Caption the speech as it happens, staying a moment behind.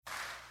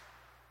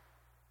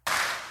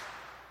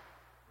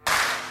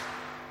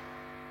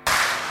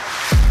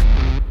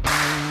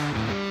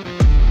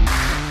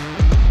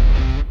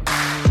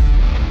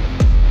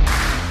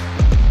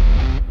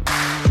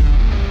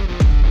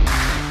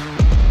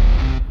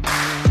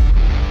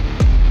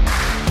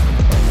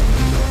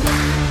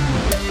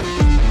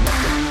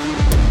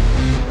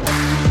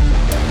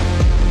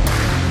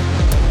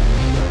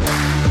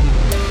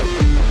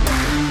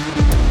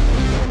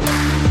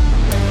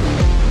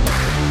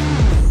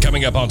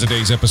up on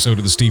today's episode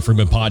of the Steve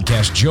Freeman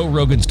Podcast, Joe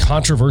Rogan's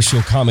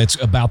controversial comments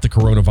about the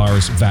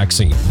coronavirus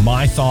vaccine.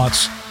 My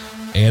thoughts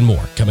and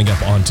more coming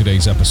up on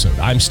today's episode.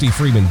 I'm Steve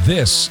Freeman.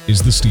 This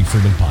is the Steve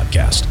Freeman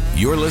Podcast.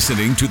 You're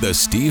listening to the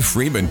Steve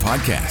Freeman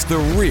Podcast, the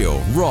real,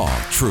 raw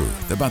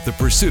truth about the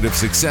pursuit of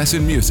success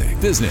in music,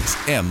 business,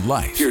 and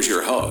life. Here's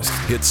your host,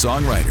 hit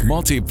songwriter,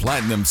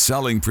 multi-platinum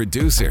selling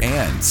producer,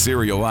 and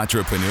serial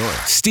entrepreneur,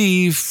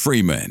 Steve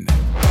Freeman.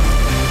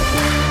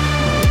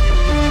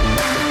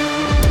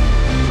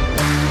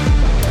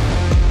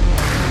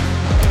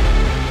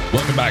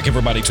 Welcome back,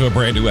 everybody, to a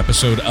brand new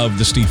episode of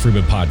the Steve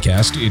Freeman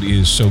Podcast. It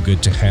is so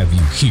good to have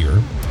you here.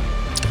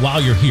 While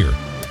you're here,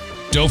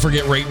 don't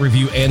forget, rate,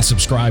 review, and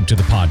subscribe to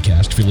the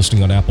podcast. If you're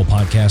listening on Apple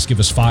Podcasts,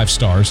 give us 5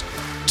 stars.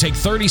 Take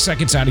 30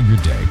 seconds out of your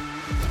day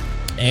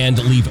and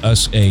leave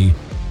us a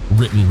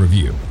written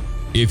review.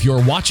 If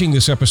you're watching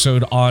this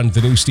episode on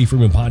the new Steve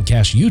Freeman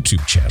Podcast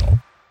YouTube channel,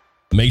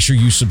 make sure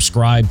you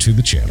subscribe to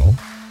the channel.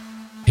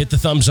 Hit the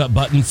thumbs up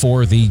button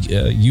for the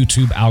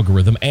YouTube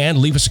algorithm and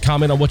leave us a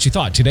comment on what you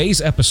thought.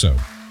 Today's episode,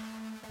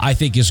 I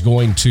think, is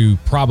going to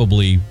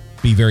probably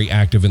be very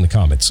active in the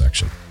comments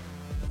section.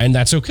 And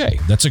that's okay.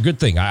 That's a good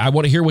thing. I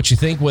want to hear what you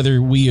think,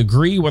 whether we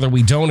agree, whether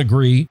we don't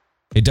agree.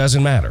 It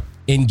doesn't matter.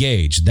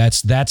 Engage.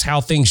 That's how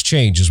things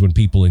change, is when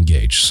people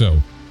engage. So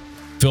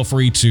feel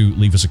free to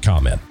leave us a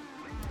comment.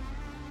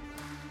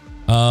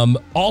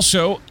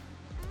 Also,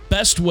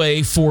 best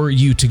way for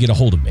you to get a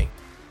hold of me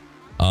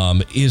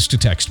is to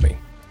text me.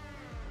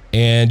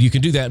 And you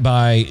can do that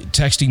by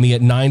texting me at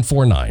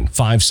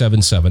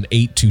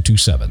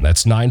 949-577-8227.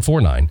 That's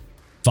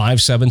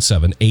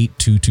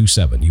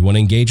 949-577-8227. You want to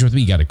engage with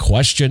me? You got a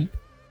question?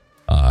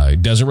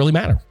 It doesn't really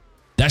matter.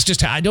 That's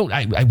just how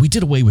we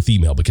did away with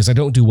email because I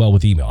don't do well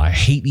with email. I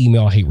hate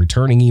email. I hate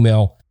returning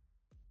email.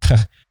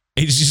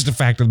 It's just a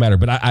fact of the matter.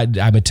 But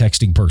I'm a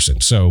texting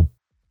person. So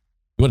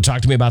you want to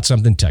talk to me about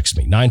something? Text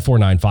me.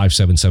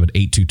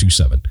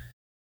 949-577-8227.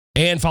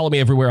 And follow me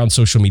everywhere on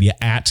social media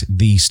at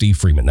The Steve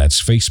Freeman.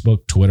 That's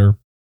Facebook, Twitter,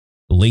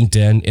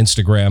 LinkedIn,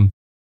 Instagram,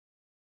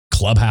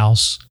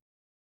 Clubhouse.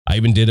 I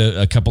even did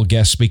a couple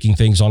guest speaking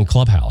things on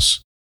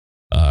Clubhouse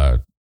over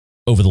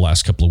the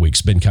last couple of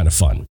weeks. Been kind of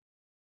fun.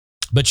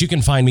 But you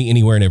can find me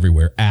anywhere and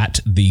everywhere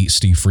at The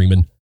Steve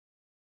Freeman.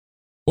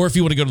 Or if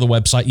you want to go to the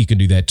website, you can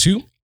do that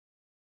too.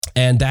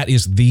 And that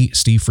is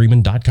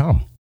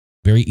thestevefreeman.com.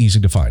 Very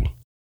easy to find.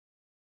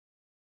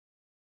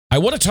 I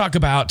want to talk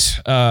about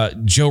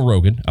Joe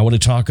Rogan. I want to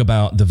talk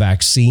about the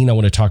vaccine. I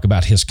want to talk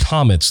about his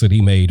comments that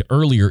he made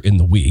earlier in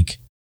the week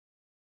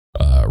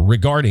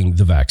regarding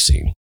the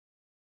vaccine.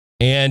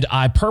 And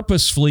I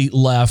purposefully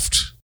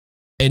left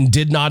and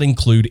did not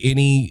include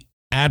any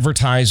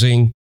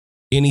advertising,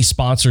 any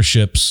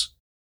sponsorships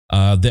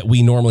that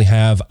we normally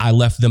have. I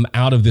left them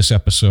out of this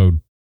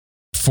episode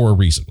for a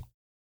reason.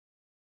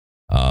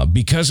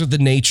 Because of the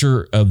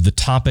nature of the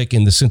topic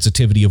and the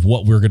sensitivity of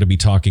what we're going to be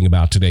talking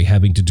about today,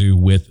 having to do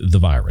with the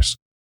virus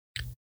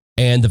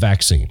and the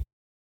vaccine.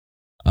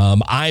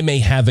 I may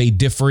have a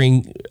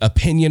differing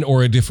opinion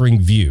or a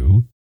differing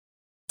view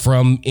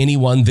from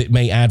anyone that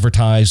may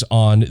advertise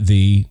on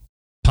the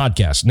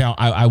podcast. Now,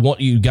 I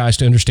want you guys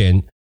to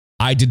understand,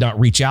 I did not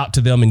reach out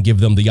to them and give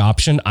them the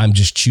option. I'm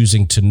just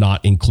choosing to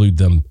not include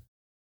them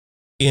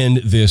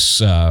in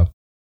this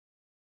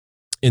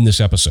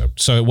episode.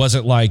 So it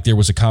wasn't like there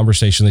was a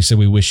conversation. They said,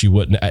 we wish you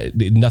wouldn't.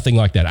 Nothing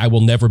like that. I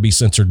will never be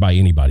censored by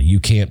anybody.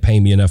 You can't pay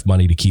me enough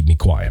money to keep me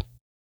quiet.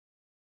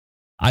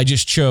 I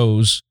just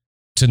chose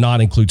to not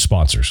include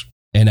sponsors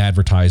and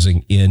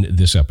advertising in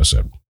this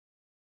episode.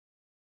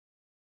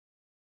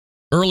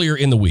 Earlier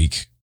in the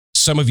week,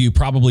 some of you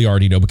probably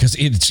already know because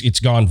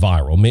it's gone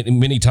viral.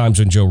 Many times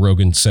when Joe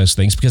Rogan says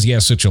things, because he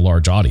has such a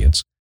large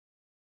audience,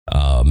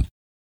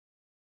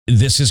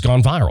 this has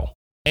gone viral.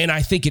 And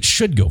I think it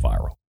should go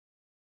viral.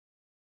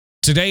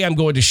 Today, I'm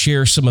going to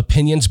share some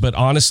opinions, but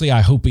honestly, I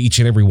hope each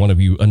and every one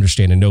of you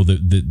understand and know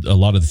that a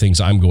lot of the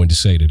things I'm going to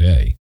say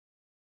today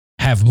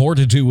have more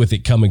to do with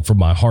it coming from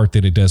my heart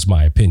than it does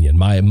my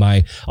opinion.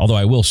 Although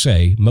I will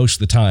say, most of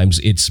the times,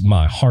 it's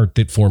my heart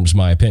that forms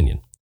my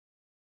opinion.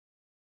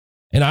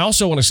 And I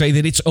also want to say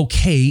that it's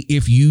okay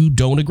if you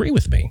don't agree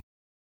with me.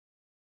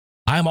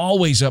 I'm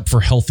always up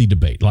for healthy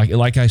debate.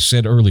 Like I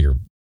said earlier,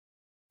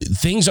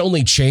 things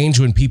only change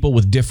when people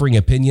with differing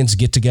opinions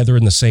get together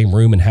in the same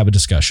room and have a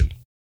discussion.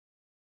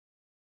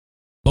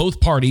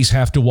 Both parties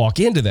have to walk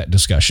into that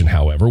discussion,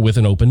 however, with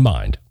an open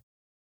mind.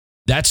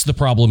 That's the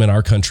problem in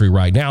our country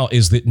right now,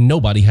 is that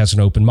nobody has an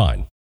open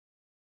mind.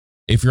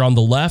 If you're on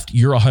the left,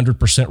 you're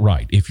 100%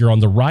 right. If you're on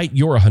the right,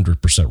 you're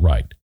 100%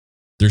 right.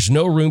 There's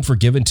no room for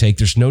give and take.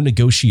 There's no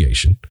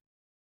negotiation.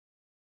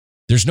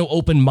 There's no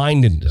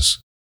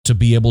open-mindedness to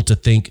be able to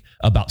think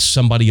about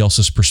somebody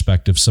else's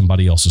perspective,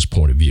 somebody else's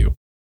point of view.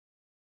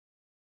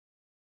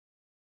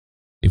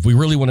 If we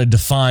really want to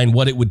define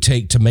what it would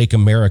take to make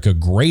America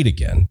great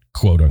again,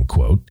 quote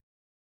unquote,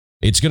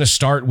 it's going to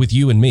start with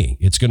you and me.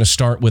 It's going to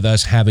start with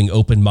us having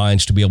open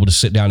minds to be able to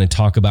sit down and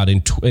talk about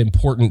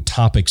important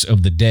topics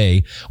of the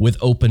day with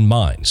open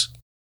minds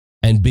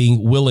and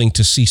being willing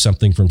to see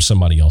something from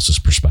somebody else's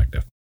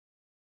perspective.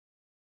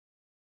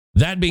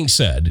 That being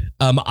said,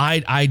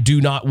 I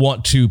do not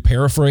want to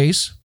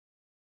paraphrase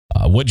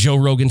what Joe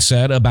Rogan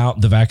said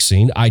about the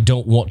vaccine. I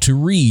don't want to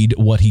read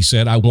what he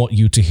said. I want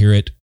you to hear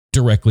it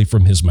directly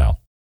from his mouth.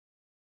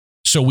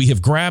 So we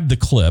have grabbed the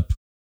clip.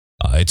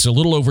 It's a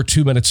little over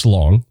 2 minutes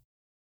long.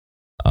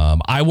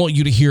 I want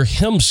you to hear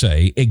him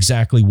say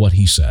exactly what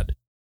he said,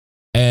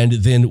 and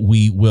then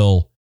we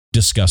will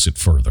discuss it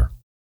further.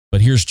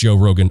 But here's Joe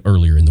Rogan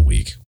earlier in the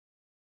week.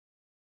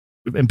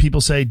 And people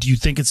say, do you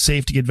think it's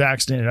safe to get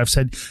vaccinated? I've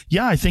said,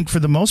 yeah, I think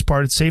for the most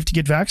part, it's safe to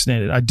get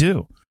vaccinated. I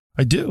do.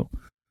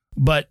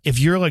 But if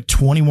you're like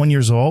 21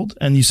 years old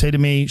and you say to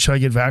me, should I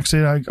get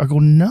vaccinated? I go,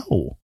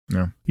 no.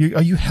 No.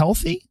 Are you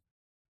healthy?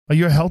 Are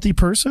you a healthy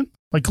person?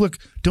 Like, look,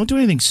 don't do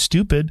anything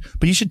stupid,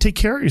 but you should take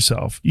care of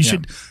yourself. You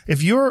should,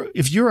 if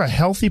you're a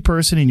healthy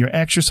person and you're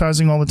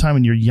exercising all the time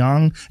and you're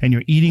young and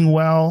you're eating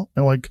well,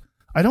 and like,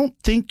 I don't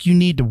think you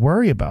need to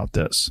worry about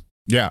this.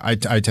 Yeah, I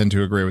tend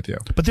to agree with you.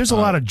 But there's a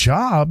lot of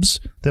jobs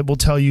that will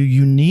tell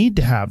you need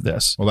to have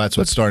this. Well, that's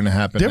what's starting to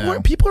happen now.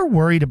 People are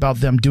worried about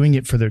them doing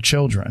it for their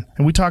children.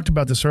 And we talked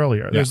about this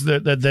earlier. Yeah. There's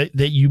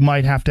that you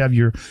might have to have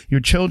your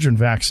children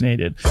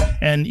vaccinated.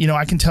 And, you know,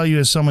 I can tell you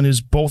as someone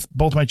who's both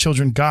my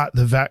children got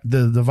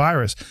the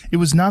virus, it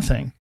was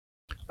nothing.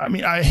 I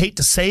mean, I hate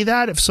to say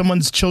that. If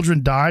someone's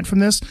children died from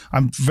this,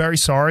 I'm very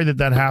sorry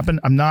that happened.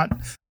 I'm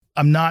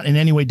not in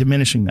any way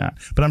diminishing that,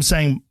 but I'm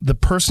saying the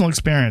personal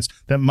experience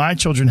that my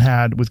children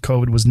had with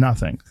COVID was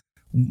nothing.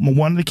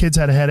 One of the kids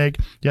had a headache.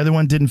 The other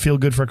one didn't feel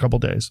good for a couple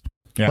of days.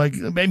 Yeah. Like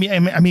maybe,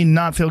 I mean,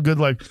 not feel good.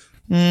 Like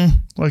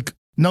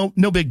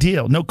no big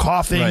deal. No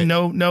coughing, right.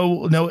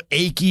 no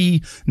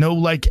achy, no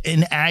like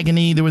in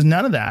agony. There was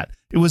none of that.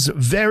 It was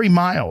very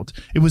mild.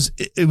 It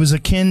was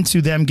akin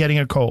to them getting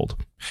a cold.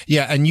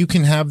 Yeah, and you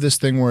can have this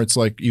thing where it's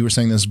like you were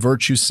saying, this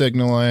virtue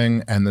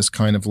signaling and this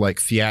kind of like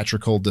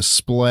theatrical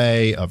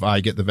display of I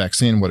get the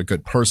vaccine, what a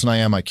good person I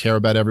am, I care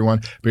about everyone.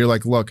 But you're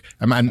like, look,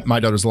 my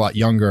daughter's a lot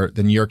younger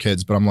than your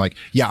kids, but I'm like,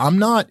 yeah, I'm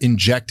not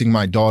injecting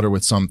my daughter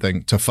with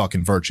something to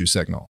fucking virtue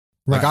signal.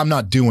 Like, I'm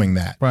not doing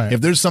that. Right.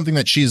 If there's something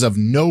that she's of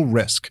no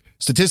risk,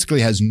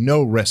 statistically has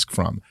no risk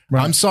from,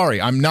 right. I'm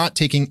sorry, I'm not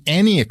taking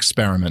any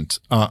experiment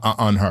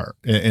on her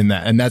in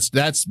that. And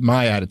that's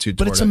my attitude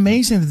toward it. But it's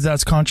amazing that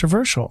that's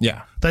controversial.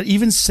 Yeah. That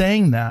even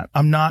saying that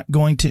I'm not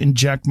going to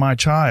inject my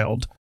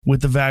child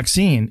with the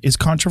vaccine is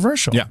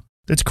controversial. Yeah.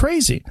 It's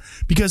crazy.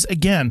 Because,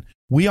 again,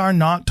 we are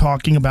not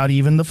talking about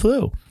even the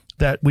flu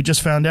that we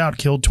just found out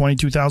killed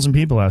 22,000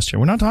 people last year.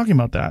 We're not talking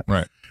about that.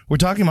 Right. We're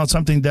talking about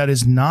something that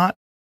is not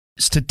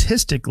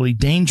statistically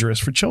dangerous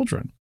for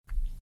children.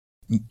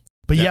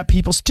 But yet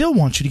people still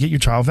want you to get your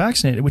child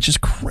vaccinated, which is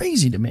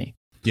crazy to me.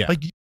 Yeah.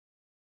 Like,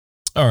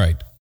 all right.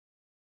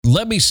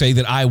 Let me say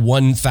that I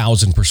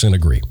 1,000%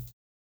 agree.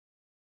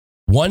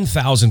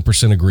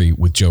 1,000% agree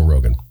with Joe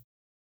Rogan.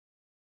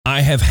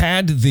 I have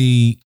had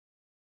the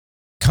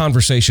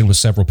conversation with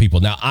several people.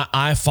 Now,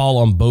 I fall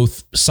on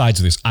both sides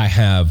of this. I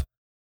have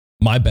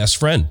my best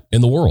friend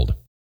in the world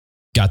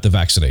got the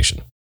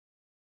vaccination.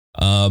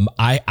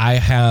 I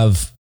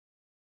have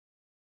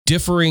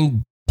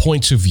differing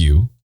points of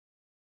view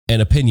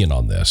and opinion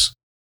on this,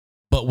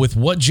 but with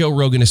what Joe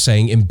Rogan is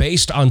saying, and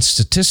based on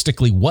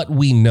statistically what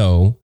we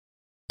know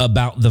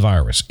about the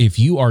virus, if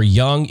you are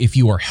young, if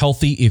you are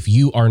healthy, if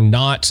you are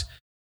not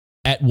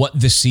at what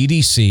the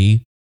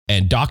CDC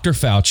and Dr.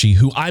 Fauci,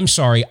 who I'm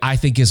sorry, I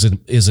think is an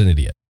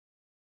idiot.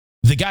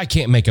 The guy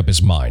can't make up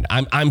his mind.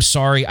 I'm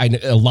sorry.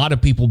 A lot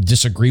of people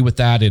disagree with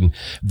that, and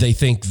they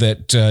think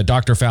that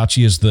Dr.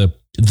 Fauci is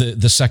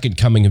the second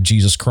coming of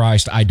Jesus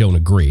Christ. I don't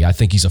agree. I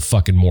think he's a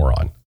fucking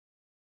moron.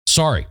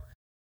 Sorry.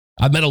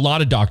 I've met a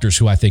lot of doctors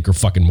who I think are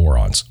fucking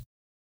morons.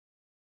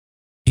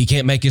 He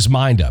can't make his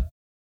mind up.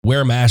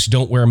 Wear a mask,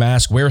 don't wear a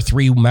mask, wear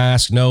 3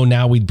 masks. No,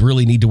 now we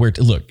really need to wear.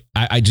 Look,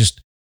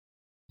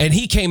 and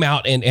he came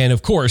out and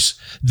of course,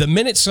 the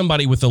minute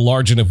somebody with a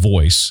large enough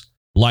voice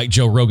like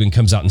Joe Rogan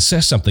comes out and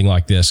says something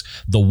like this,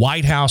 the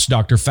White House,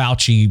 Dr.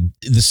 Fauci,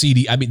 the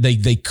CD, I mean,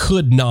 they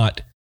could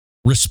not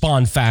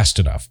respond fast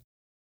enough.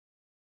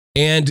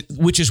 And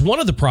which is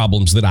one of the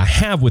problems that I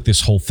have with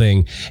this whole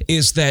thing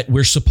is that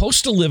we're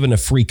supposed to live in a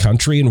free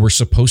country and we're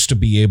supposed to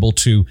be able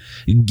to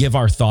give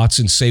our thoughts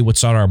and say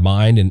what's on our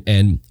mind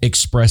and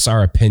express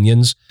our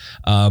opinions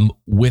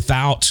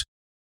without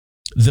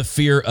the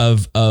fear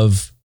of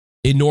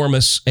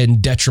enormous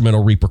and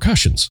detrimental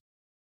repercussions.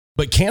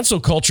 But cancel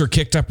culture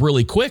kicked up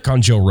really quick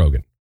on Joe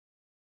Rogan.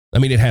 I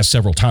mean, it has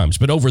several times,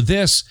 but over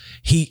this,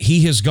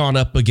 he has gone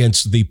up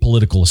against the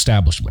political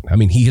establishment. I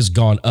mean, he has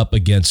gone up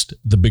against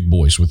the big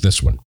boys with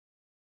this one.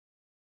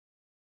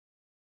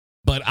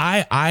 But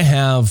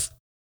I've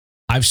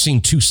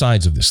seen 2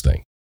 sides of this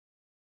thing.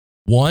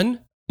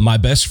 One, my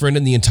best friend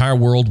in the entire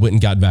world went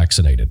and got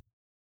vaccinated.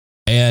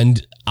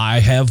 And I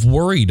have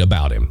worried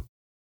about him.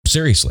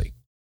 Seriously.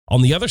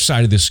 On the other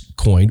side of this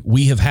coin,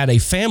 we have had a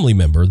family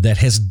member that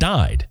has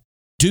died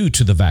due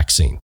to the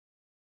vaccine.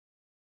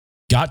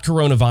 Got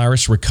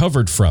coronavirus,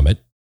 recovered from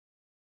it,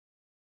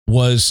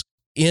 was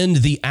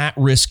in the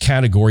at-risk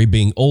category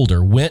being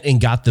older, went and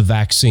got the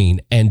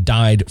vaccine and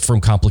died from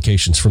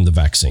complications from the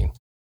vaccine.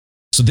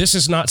 So this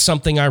is not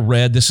something I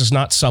read. This is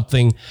not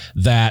something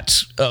that,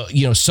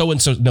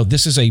 so-and-so. No,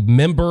 this is a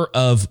member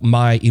of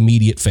my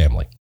immediate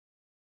family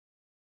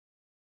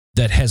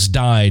that has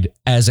died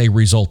as a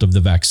result of the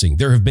vaccine.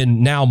 There have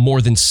been now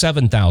more than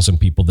 7,000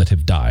 people that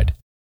have died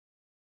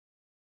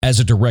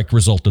as a direct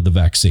result of the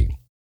vaccine.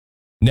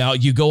 Now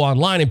you go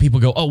online and people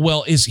go, oh,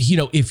 well, if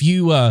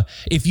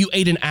you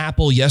ate an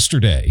apple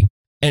yesterday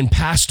and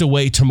passed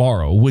away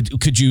tomorrow,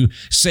 could you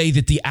say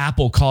that the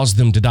apple caused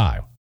them to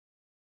die?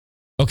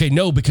 Okay,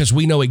 no, because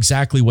we know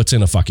exactly what's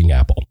in a fucking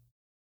apple.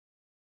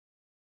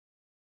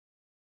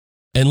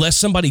 Unless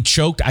somebody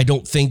choked, I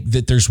don't think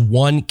that there's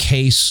one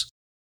case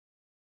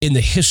in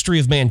the history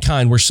of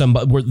mankind where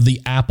the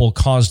apple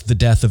caused the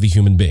death of a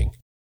human being.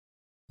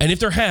 And if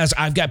there has,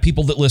 I've got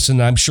people that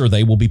listen, and I'm sure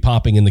they will be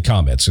popping in the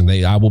comments, and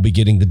I will be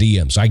getting the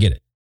DMs. I get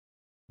it.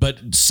 But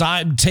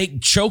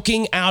take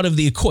choking out of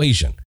the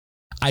equation.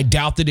 I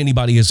doubt that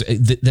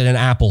that an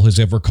apple has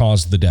ever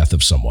caused the death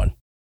of someone.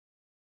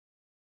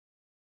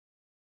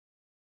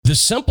 The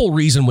simple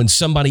reason when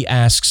somebody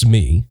asks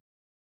me,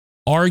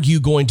 are you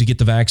going to get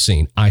the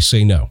vaccine? I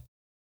say no.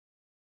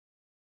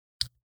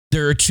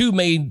 There are two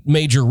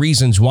major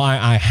reasons why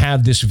I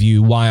have this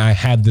view, why I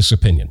have this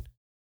opinion.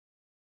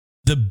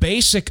 The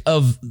basic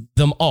of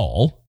them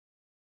all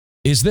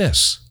is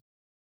this.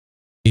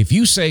 If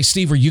you say,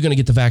 Steve, are you going to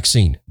get the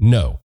vaccine?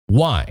 No.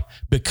 Why?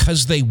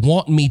 Because they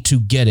want me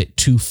to get it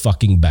too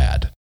fucking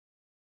bad.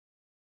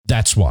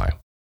 That's why.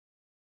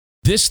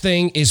 This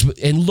thing is,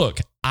 and look,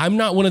 I'm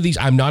not one of these,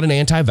 I'm not an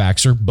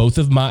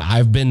anti-vaxxer.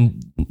 I've been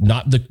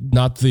not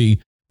the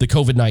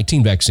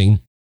COVID-19 vaccine,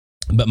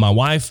 but my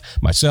wife,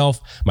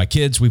 myself, my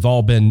kids, we've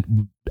all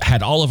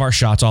had all of our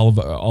shots, all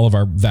of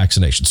our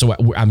vaccinations. So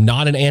I'm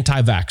not an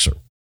anti-vaxxer.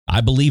 I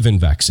believe in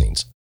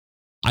vaccines.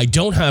 I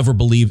don't, however,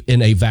 believe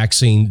in a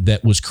vaccine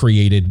that was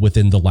created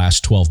within the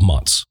last 12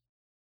 months.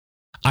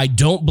 I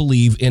don't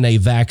believe in a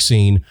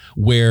vaccine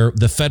where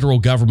the federal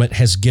government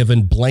has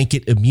given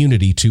blanket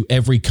immunity to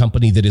every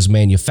company that is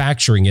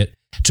manufacturing it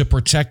to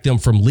protect them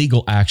from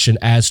legal action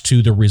as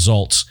to the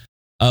results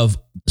of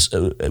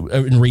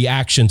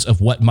reactions of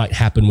what might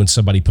happen when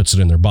somebody puts it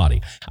in their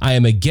body. I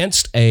am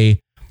against a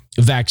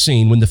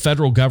vaccine when the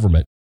federal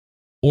government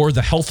or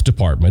the health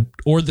department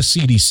or the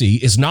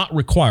CDC is not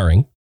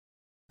requiring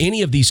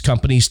any of these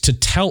companies to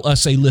tell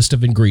us a list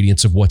of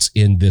ingredients of what's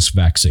in this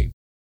vaccine.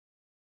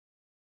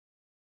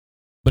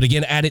 But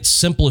again, at its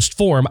simplest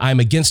form, I'm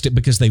against it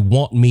because they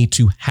want me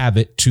to have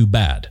it too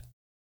bad.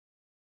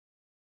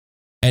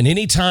 And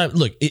anytime,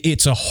 look,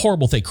 it's a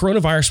horrible thing.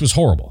 Coronavirus was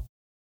horrible.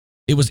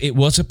 It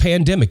was a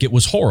pandemic. It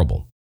was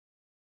horrible.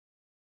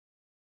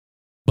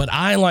 But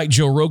I, like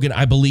Joe Rogan,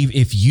 I believe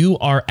if you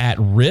are at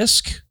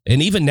risk,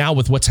 and even now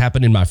with what's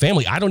happened in my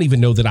family, I don't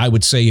even know that I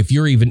would say if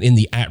you're even in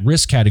the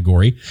at-risk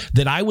category,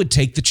 that I would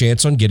take the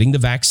chance on getting the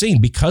vaccine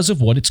because of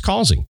what it's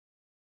causing.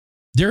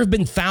 There have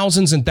been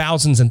thousands and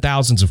thousands and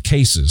thousands of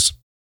cases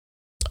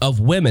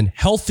of women,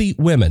 healthy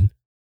women,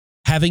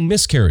 having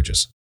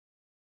miscarriages.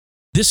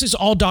 This is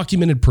all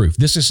documented proof.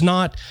 This is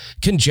not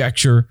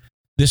conjecture.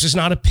 This is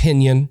not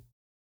opinion.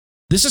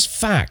 This is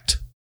fact.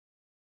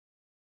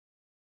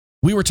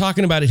 We were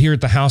talking about it here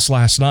at the house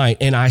last night,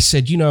 and I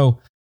said,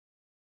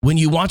 when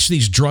you watch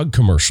these drug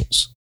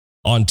commercials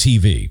on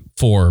TV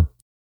for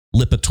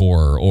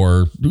Lipitor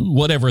or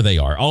whatever they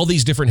are, all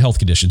these different health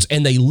conditions,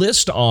 and they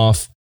list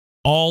off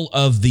all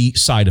of the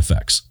side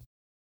effects.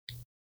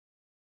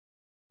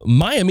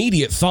 My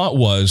immediate thought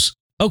was,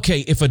 okay,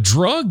 if a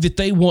drug that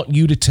they want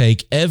you to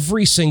take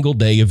every single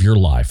day of your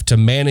life to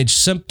manage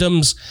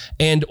symptoms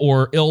and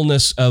or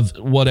illness of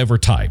whatever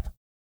type,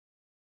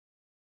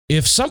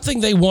 if something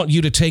they want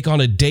you to take on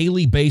a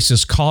daily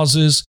basis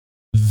causes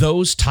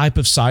those type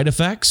of side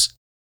effects,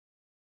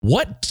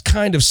 what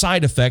kind of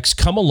side effects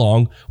come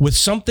along with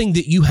something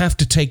that you have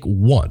to take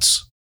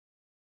once?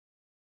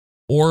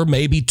 Or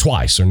maybe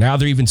twice, or now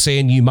they're even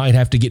saying you might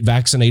have to get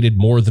vaccinated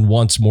more than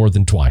once, more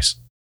than twice.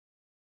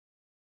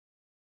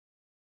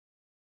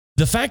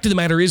 The fact of the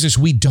matter is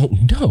we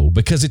don't know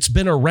because it's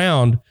been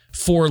around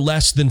for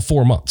less than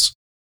 4 months.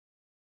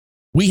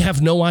 We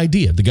have no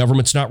idea. The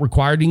government's not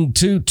requiring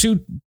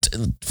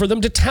for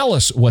them to tell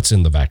us what's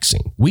in the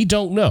vaccine. We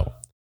don't know.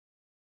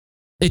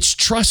 It's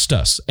trust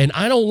us, and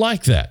I don't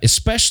like that,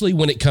 especially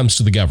when it comes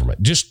to the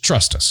government. Just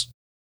trust us.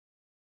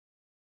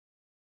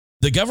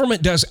 The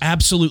government does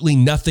absolutely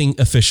nothing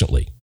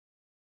efficiently.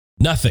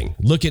 Nothing.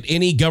 Look at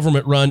any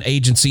government-run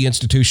agency,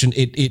 institution.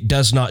 It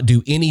does not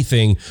do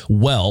anything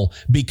well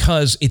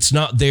because it's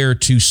not there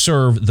to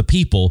serve the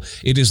people.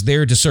 It is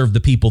there to serve the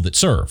people that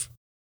serve.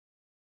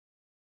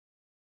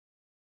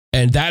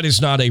 And that is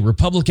not a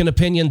Republican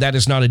opinion. That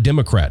is not a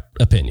Democrat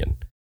opinion.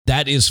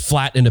 That is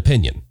flat an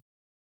opinion.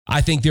 I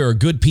think there are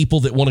good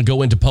people that want to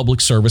go into public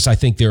service. I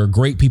think there are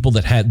great people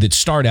that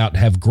start out and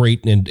have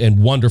great and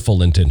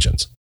wonderful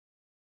intentions.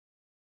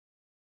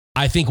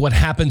 I think what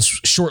happens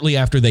shortly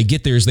after they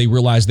get there is they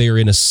realize they are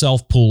in a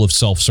self-pool of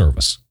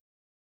self-service.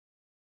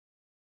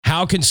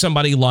 How can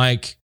somebody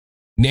like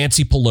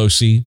Nancy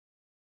Pelosi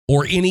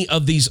or any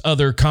of these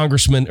other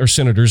congressmen or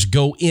senators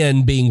go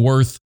in being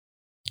worth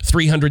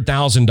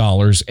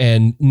 $300,000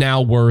 and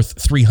now worth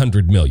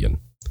 $300 million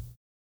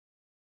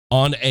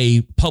on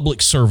a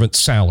public servant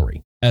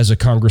salary as a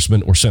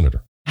congressman or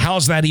senator.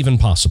 How's that even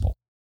possible?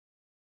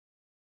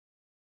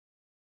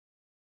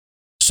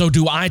 So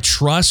do I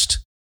trust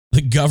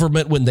the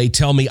government when they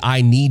tell me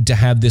I need to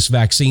have this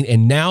vaccine?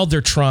 And now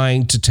they're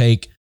trying to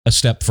take a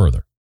step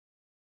further.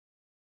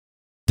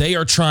 They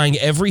are trying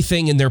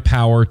everything in their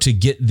power to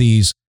get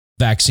these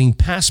vaccine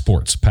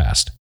passports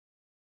passed.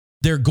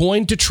 They're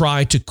going to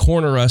try to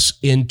corner us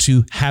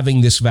into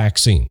having this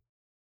vaccine.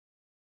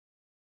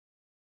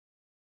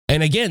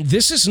 And again,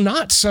 this is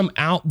not some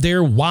out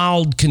there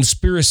wild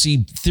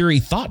conspiracy theory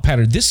thought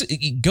pattern.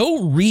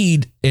 Go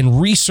read and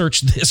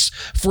research this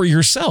for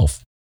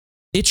yourself.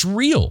 It's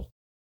real.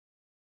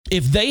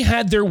 If they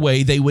had their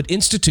way, they would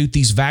institute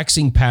these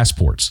vaccine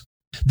passports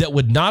that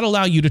would not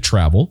allow you to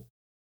travel,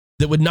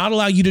 that would not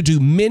allow you to do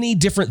many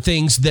different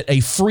things that a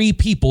free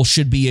people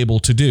should be able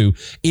to do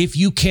if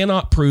you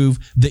cannot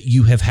prove that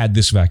you have had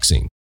this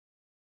vaccine.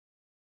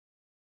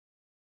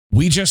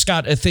 We just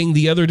got a thing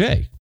the other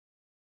day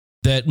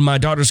that my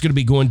daughter's going to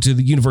be going to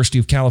the University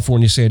of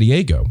California, San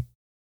Diego.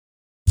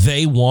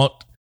 They want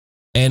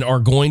and are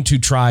going to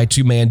try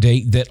to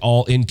mandate that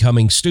all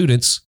incoming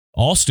students,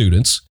 all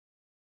students,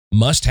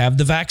 must have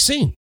the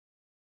vaccine.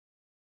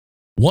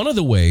 One of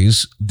the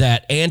ways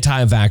that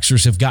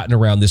anti-vaxxers have gotten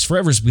around this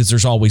forever is because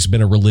there's always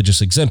been a religious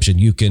exemption.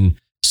 You can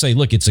say,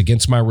 look, it's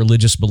against my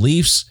religious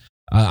beliefs.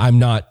 I'm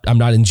not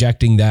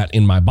injecting that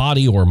in my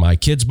body or my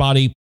kid's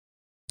body,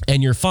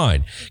 and you're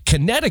fine.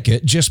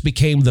 Connecticut just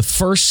became the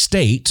first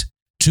state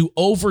to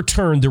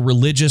overturn the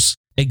religious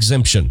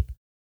exemption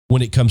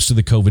when it comes to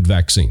the COVID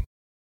vaccine.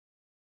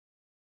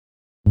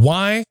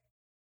 Why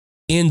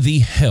in the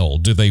hell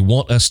do they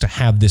want us to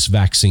have this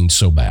vaccine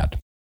so bad?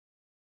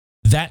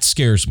 That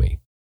scares me.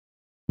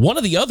 One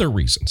of the other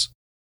reasons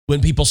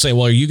when people say,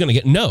 well, are you going to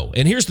get? No.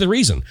 And here's the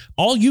reason.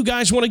 All you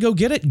guys want to go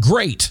get it?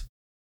 Great.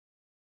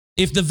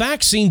 If the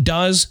vaccine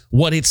does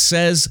what it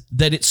says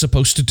that it's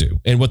supposed to do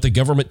and what the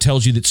government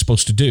tells you that it's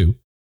supposed to do,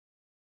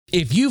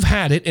 if you've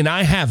had it and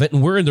I haven't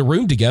and we're in the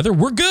room together,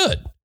 we're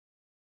good.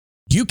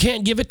 You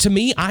can't give it to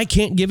me. I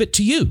can't give it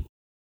to you.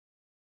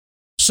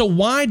 So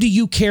why do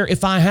you care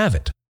if I have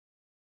it?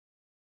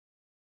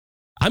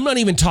 I'm not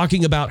even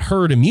talking about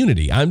herd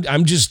immunity.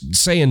 I'm just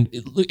saying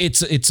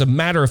it's a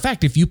matter of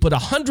fact. If you put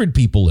 100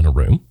 people in a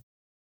room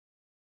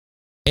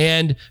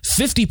and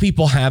 50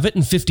 people have it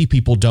and 50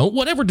 people don't,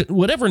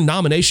 whatever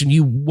nomination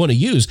you want to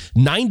use,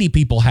 90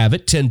 people have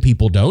it, 10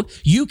 people don't,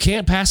 you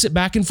can't pass it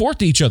back and forth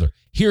to each other.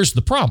 Here's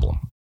the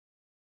problem.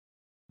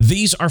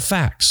 These are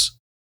facts.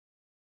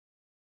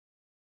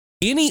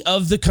 Any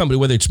of the company,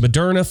 whether it's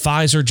Moderna,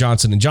 Pfizer,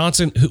 Johnson &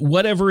 Johnson,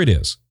 whatever it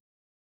is,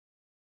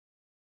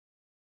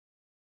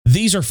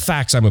 these are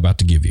facts I'm about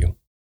to give you.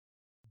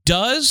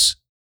 Does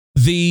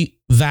the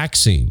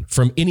vaccine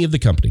from any of the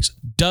companies,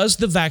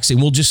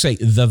 we'll just say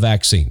the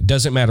vaccine,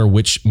 doesn't matter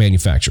which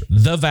manufacturer,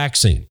 the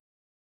vaccine,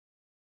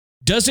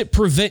 does it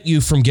prevent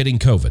you from getting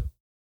COVID?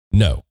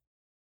 No.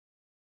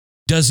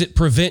 Does it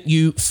prevent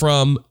you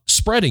from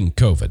spreading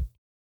COVID?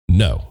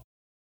 No.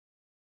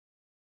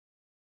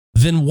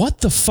 Then what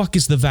the fuck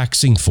is the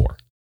vaccine for?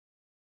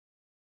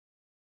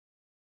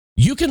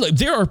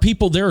 There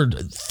are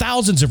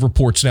thousands of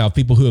reports now of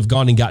people who have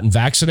gone and gotten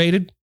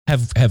vaccinated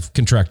have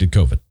contracted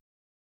COVID.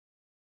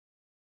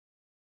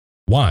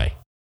 Why?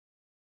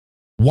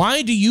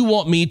 Why do you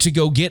want me to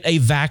go get a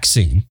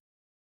vaccine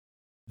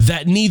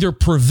that neither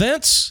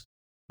prevents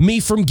me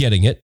from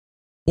getting it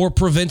or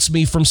prevents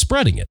me from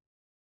spreading it?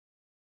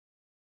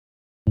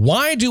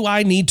 Why do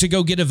I need to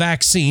go get a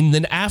vaccine?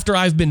 Then after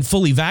I've been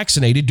fully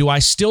vaccinated, do I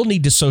still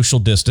need to social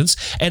distance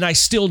and I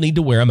still need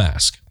to wear a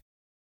mask?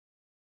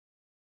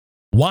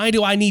 Why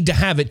do I need to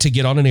have it to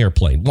get on an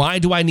airplane? Why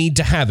do I need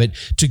to have it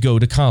to go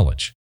to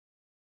college?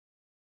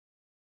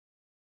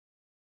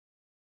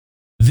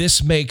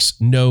 This makes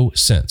no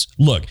sense.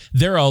 Look,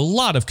 there are a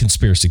lot of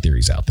conspiracy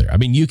theories out there. I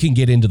mean, you can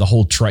get into the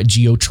whole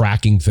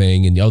geo-tracking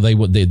thing and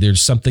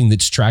there's something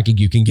that's tracking.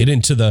 You can get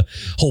into the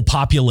whole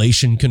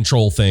population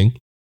control thing.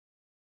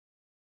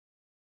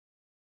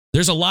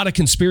 There's a lot of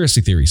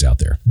conspiracy theories out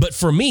there. But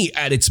for me,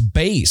 at its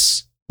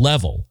base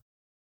level,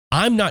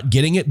 I'm not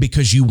getting it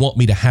because you want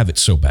me to have it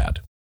so bad.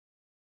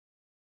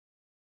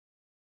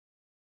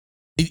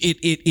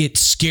 It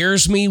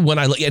scares me when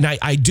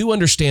I do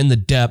understand the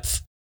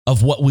depth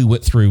of what we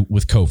went through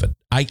with COVID.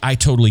 I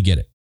totally get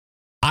it.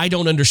 I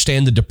don't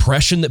understand the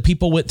depression that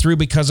people went through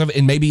because of it.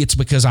 And maybe it's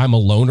because I'm a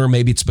loner.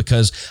 Maybe it's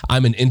because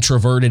I'm an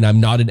introvert and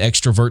I'm not an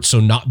extrovert. So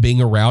not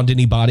being around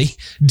anybody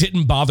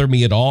didn't bother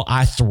me at all.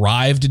 I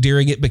thrived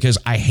during it because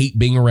I hate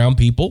being around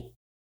people.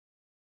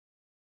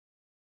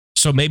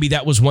 So maybe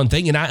that was one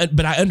thing.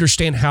 But I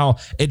understand how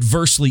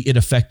adversely it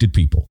affected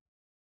people.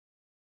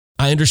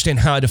 I understand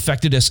how it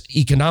affected us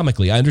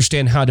economically. I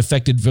understand how it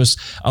affected us,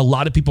 a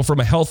lot of people from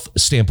a health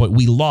standpoint.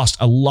 We lost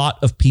a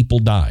lot of people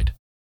died.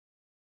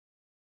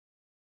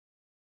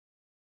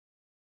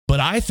 But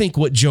I think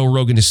what Joe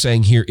Rogan is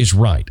saying here is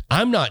right.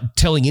 I'm not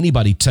telling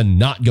anybody to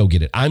not go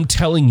get it. I'm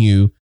telling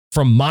you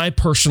from my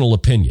personal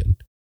opinion,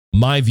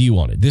 my view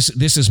on it,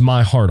 this is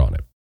my heart on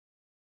it.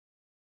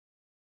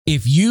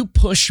 If you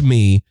push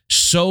me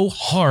so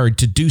hard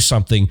to do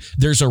something,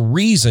 there's a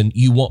reason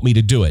you want me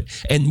to do it.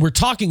 And we're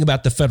talking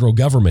about the federal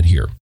government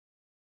here.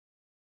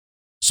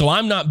 So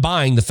I'm not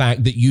buying the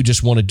fact that you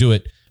just want to do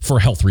it for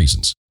health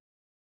reasons.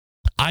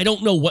 I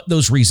don't know what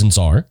those reasons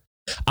are.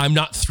 I'm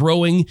not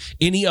throwing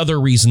any other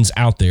reasons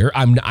out there.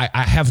 I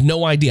have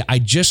no idea. I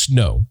just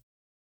know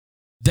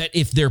that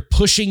if they're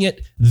pushing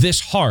it this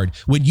hard,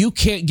 when you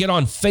can't get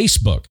on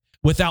Facebook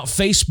without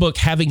Facebook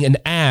having an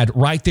ad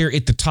right there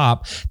at the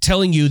top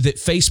telling you that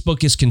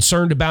Facebook is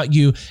concerned about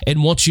you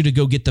and wants you to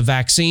go get the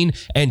vaccine,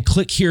 and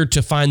click here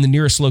to find the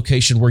nearest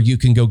location where you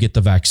can go get the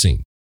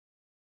vaccine.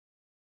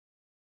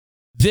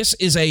 This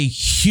is a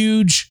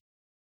huge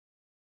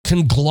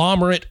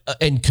conglomerate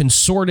and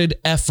consorted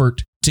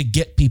effort to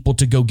get people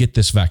to go get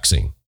this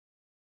vaccine.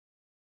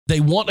 They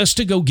want us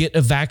to go get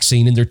a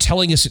vaccine, and they're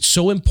telling us it's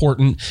so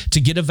important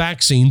to get a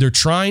vaccine. They're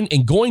trying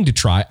and going to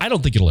try. I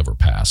don't think it'll ever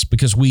pass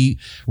because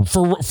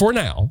for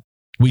now,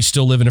 we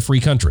still live in a free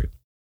country.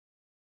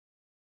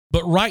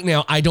 But right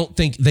now, I don't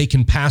think they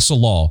can pass a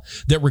law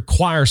that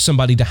requires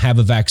somebody to have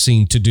a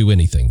vaccine to do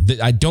anything.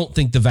 I don't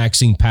think the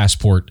vaccine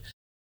passport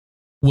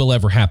will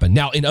ever happen.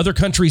 Now, in other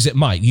countries, it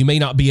might. You may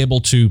not be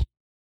able to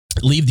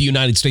leave the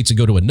United States and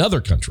go to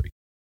another country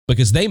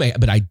because they may,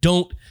 but I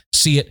don't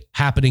see it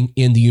happening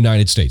in the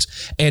United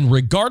States. And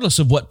regardless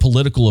of what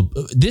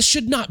this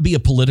should not be a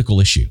political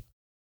issue.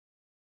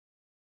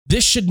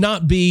 This should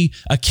not be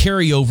a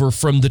carryover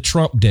from the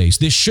Trump days.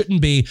 This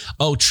shouldn't be,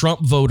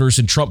 Trump voters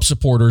and Trump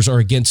supporters are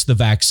against the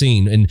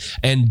vaccine and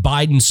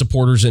Biden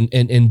supporters and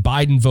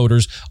Biden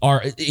voters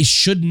are. It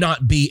should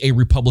not be a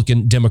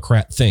Republican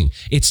Democrat thing.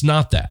 It's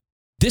not that.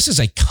 This is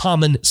a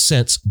common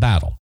sense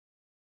battle.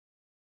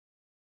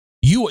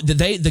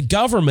 The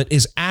government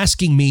is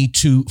asking me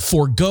to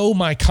forego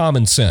my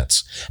common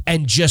sense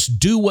and just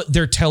do what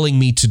they're telling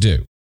me to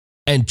do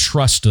and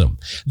trust them.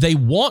 They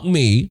want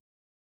me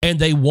and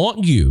they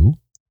want you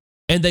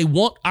and they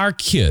want our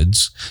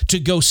kids to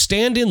go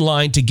stand in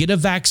line to get a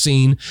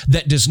vaccine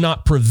that does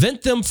not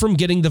prevent them from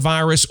getting the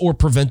virus or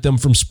prevent them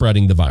from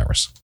spreading the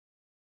virus.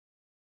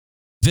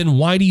 Then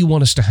why do you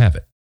want us to have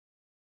it?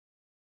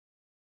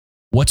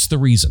 What's the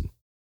reason?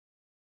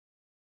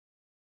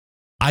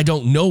 I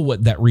don't know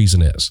what that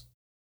reason is.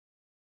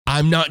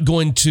 I'm not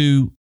going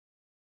to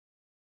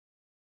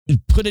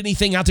put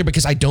anything out there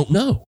because I don't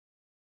know.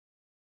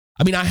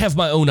 I mean, I have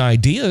my own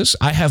ideas.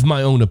 I have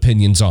my own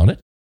opinions on it.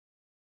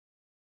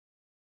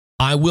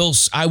 I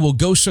will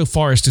go so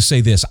far as to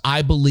say this.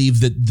 I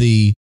believe that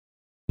the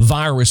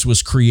virus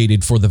was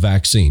created for the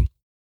vaccine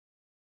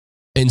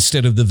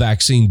instead of the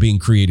vaccine being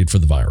created for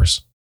the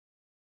virus.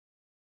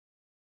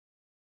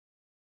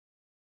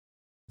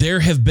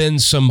 There have been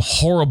some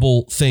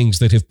horrible things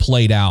that have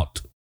played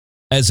out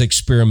as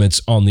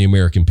experiments on the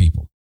American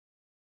people.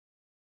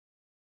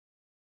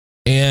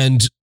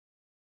 And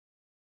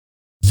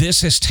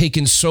this has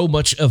taken so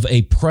much of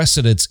a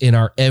precedence in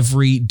our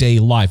everyday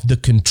life, the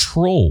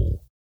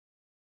control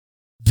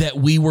that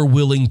we were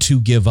willing to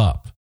give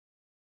up.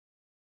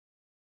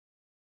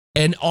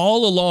 And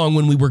all along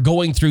when we were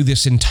going through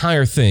this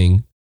entire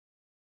thing,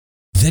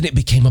 then it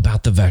became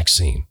about the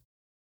vaccine.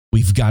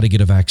 We've got to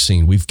get a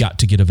vaccine. We've got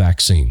to get a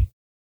vaccine.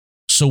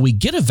 So we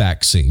get a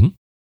vaccine.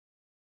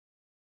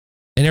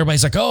 And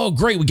everybody's like, oh,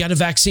 great, we got a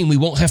vaccine. We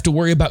won't have to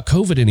worry about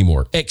COVID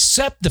anymore.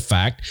 Except the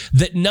fact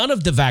that none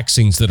of the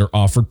vaccines that are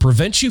offered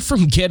prevent you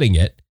from getting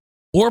it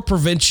or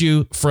prevent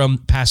you from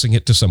passing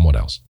it to someone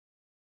else.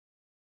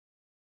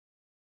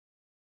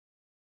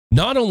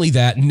 Not only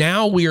that,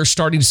 now we are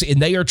starting to see, and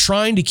they are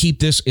trying to keep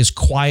this as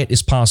quiet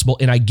as possible,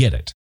 and I get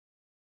it.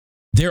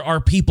 There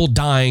are people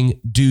dying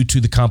due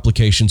to the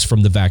complications from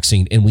the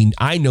vaccine. And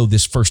I know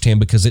this firsthand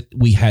because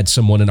we had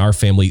someone in our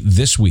family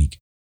this week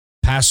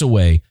pass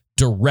away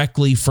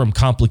directly from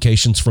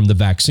complications from the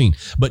vaccine.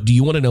 But do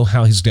you want to know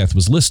how his death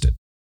was listed?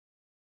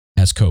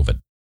 As COVID.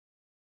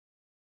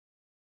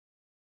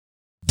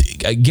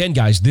 Again,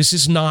 guys, this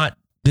is not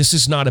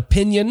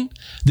opinion.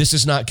 This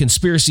is not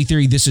conspiracy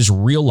theory. This is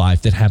real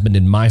life that happened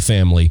in my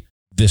family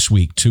this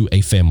week to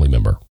a family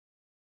member.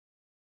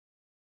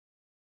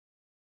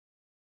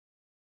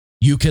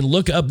 You can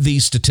look up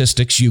these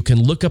statistics. You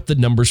can look up the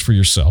numbers for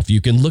yourself.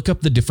 You can look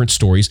up the different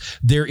stories.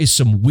 There is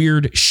some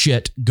weird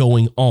shit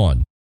going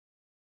on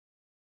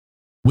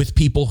with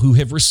people who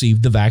have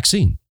received the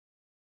vaccine.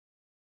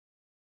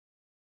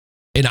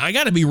 And I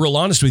got to be real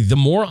honest with you. The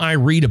more I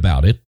read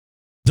about it,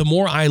 the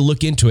more I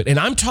look into it. And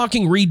I'm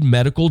talking read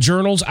medical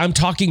journals. I'm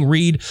talking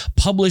read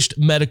published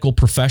medical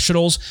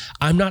professionals.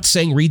 I'm not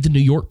saying read the New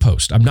York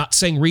Post. I'm not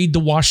saying read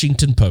the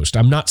Washington Post.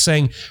 I'm not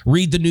saying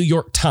read the New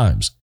York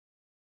Times.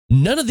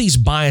 None of these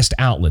biased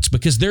outlets,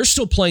 because they're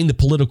still playing the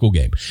political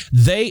game.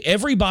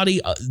 Everybody,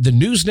 the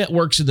news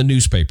networks and the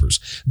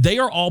newspapers, they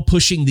are all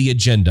pushing the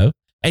agenda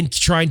and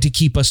trying to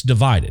keep us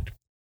divided.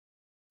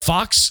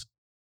 Fox,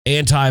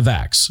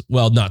 anti-vax.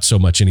 Well, not so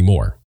much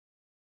anymore.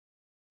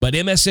 But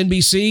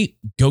MSNBC,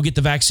 go get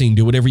the vaccine.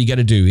 Do whatever you got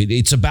to do.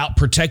 It's about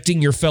protecting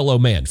your fellow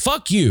man.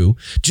 Fuck you.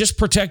 Just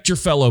protect your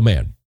fellow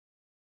man.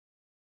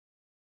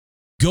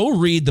 Go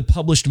read the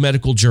published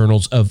medical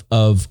journals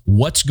of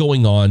what's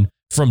going on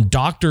from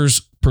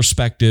doctors'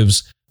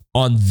 perspectives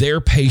on their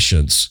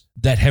patients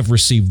that have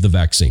received the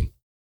vaccine.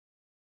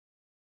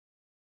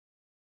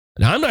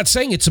 Now, I'm not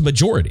saying it's a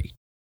majority,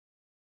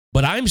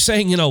 but I'm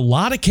saying in a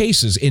lot of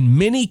cases, in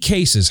many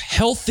cases,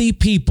 healthy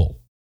people,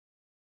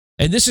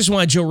 and this is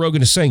why Joe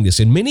Rogan is saying this,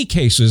 in many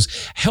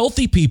cases,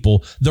 healthy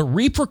people, the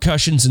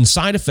repercussions and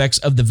side effects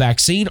of the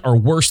vaccine are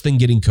worse than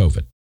getting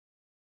COVID.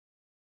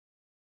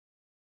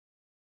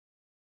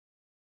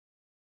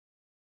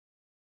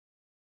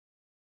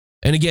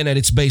 And again, at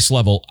its base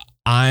level,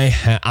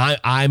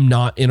 I'm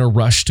not in a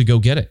rush to go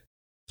get it.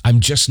 I'm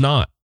just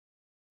not.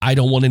 I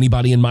don't want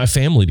anybody in my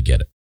family to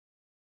get it.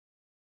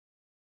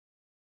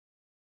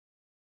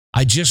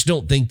 I just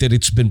don't think that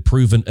it's been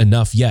proven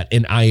enough yet.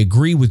 And I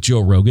agree with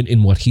Joe Rogan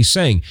in what he's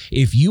saying.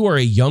 If you are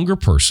a younger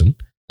person,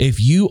 if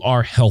you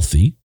are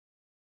healthy,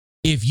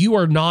 if you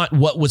are not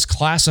what was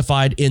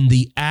classified in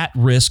the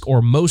at-risk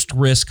or most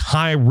risk,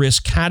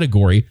 high-risk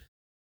category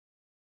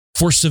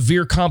for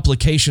severe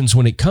complications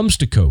when it comes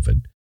to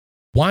COVID,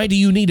 why do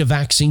you need a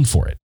vaccine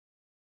for it?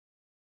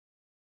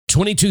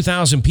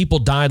 22,000 people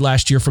died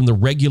last year from the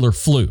regular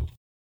flu.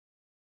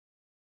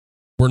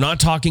 We're not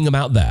talking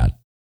about that.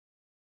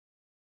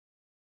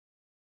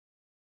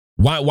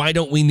 Why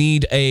don't we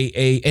need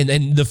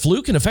and the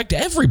flu can affect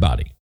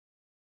everybody.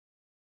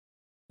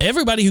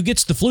 Everybody who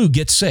gets the flu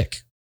gets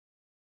sick.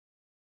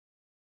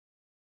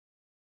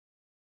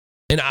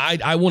 And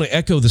I want to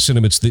echo the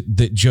sentiments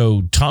that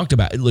Joe talked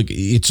about. Look,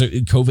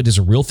 COVID is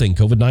a real thing.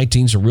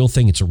 COVID-19 is a real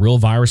thing. It's a real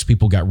virus.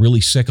 People got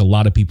really sick. A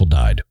lot of people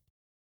died.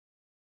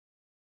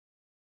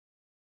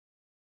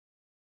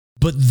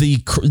 But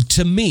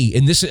to me,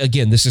 and this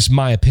is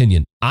my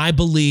opinion, I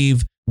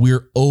believe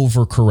we're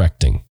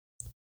overcorrecting.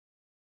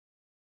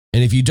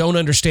 And if you don't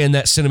understand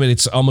that sentiment,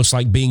 it's almost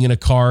like being in a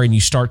car and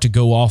you start to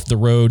go off the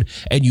road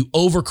and you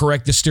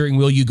overcorrect the steering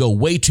wheel. You go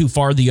way too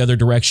far the other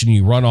direction.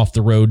 You run off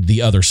the road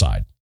the other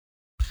side.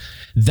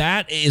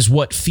 That is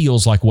what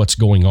feels like what's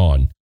going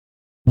on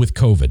with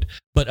COVID,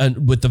 but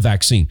with the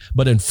vaccine.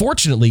 But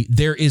unfortunately,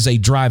 there is a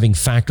driving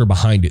factor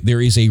behind it.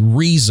 There is a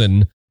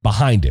reason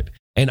behind it.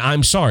 And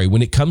I'm sorry,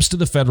 when it comes to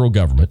the federal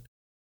government,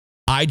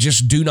 I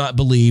just do not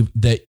believe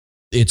that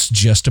it's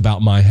just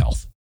about my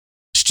health.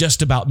 It's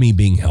just about me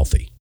being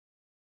healthy.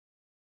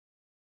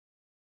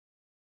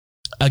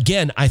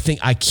 Again, I think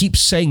I keep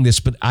saying this,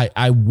 but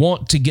I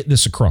want to get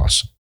this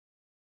across.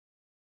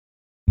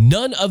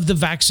 None of the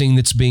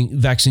vaccines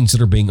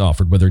that are being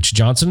offered, whether it's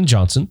Johnson &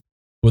 Johnson,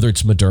 whether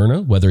it's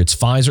Moderna, whether it's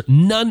Pfizer,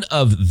 none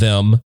of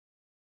them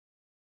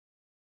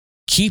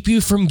keep you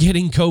from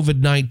getting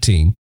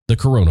COVID-19, the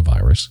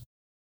coronavirus.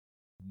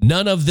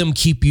 None of them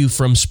keep you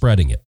from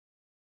spreading it.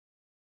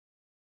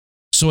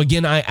 So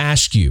again, I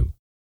ask you,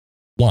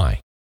 why?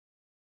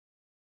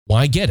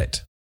 Why get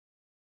it?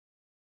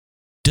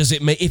 Does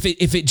it make if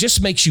it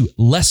just makes you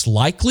less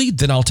likely,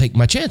 then I'll take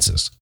my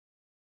chances.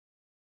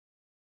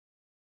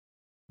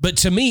 But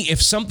to me,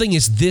 if something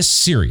is this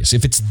serious,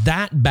 if it's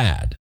that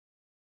bad,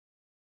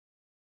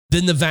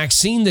 then the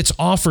vaccine that's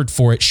offered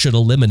for it should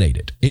eliminate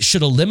it. It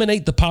should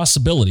eliminate the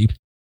possibility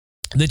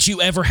that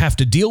you ever have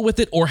to deal with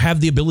it or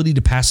have the ability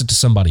to pass it to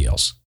somebody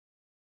else.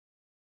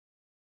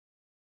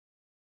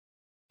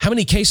 How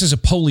many cases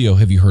of polio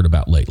have you heard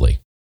about lately?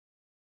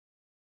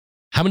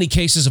 How many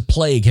cases of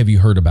plague have you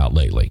heard about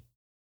lately?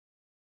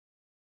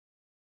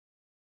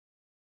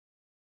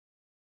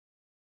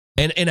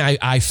 And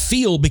I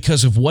feel,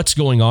 because of what's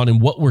going on and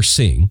what we're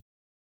seeing,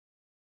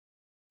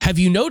 have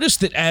you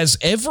noticed that as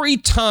every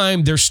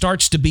time there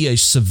starts to be a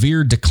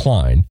severe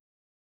decline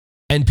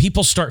and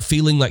people start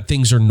feeling like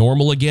things are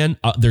normal again,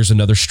 there's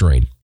another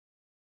strain.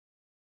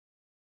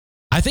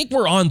 I think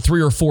we're on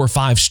 3 or 4 or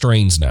 5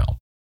 strains now,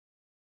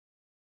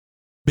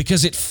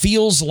 because it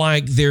feels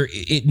like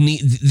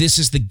this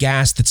is the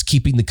gas that's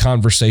keeping the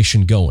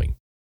conversation going.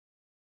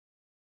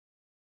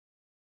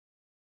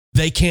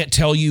 They can't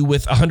tell you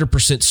with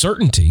 100%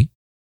 certainty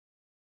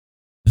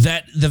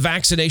that the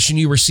vaccination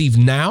you receive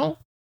now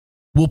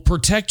will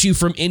protect you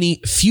from any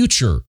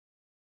future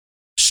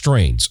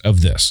strains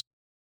of this.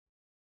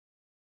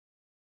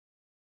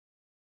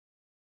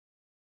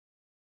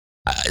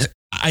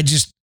 I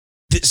just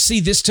see,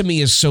 this to me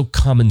is so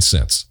common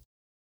sense.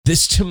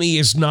 This to me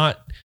is not,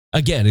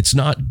 again, it's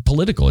not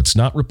political. It's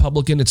not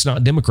Republican. It's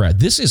not Democrat.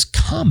 This is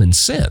common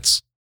sense.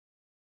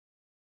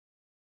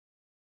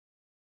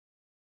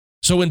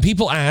 So when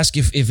people ask,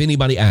 if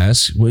anybody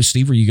asks, well,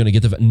 Steve, are you going to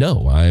get the vaccine?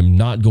 No, I'm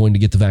not going to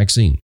get the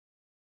vaccine.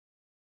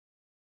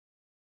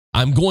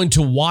 I'm going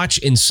to watch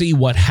and see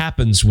what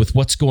happens with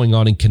what's going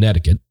on in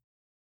Connecticut,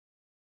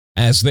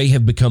 as they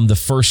have become the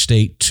first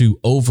state to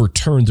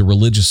overturn the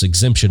religious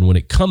exemption when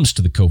it comes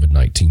to the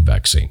COVID-19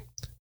 vaccine.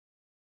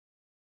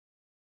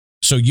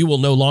 So you will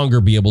no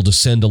longer be able to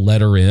send a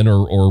letter in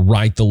or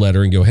write the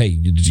letter and go, hey,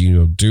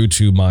 due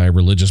to my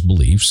religious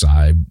beliefs,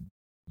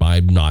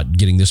 I'm not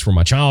getting this for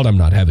my child. I'm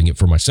not having it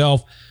for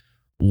myself,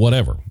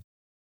 whatever.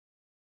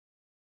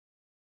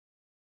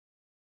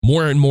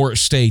 More and more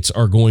states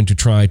are going to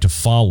try to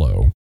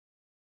follow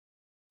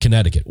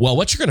Connecticut. Well,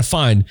 what you're going to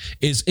find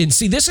is, and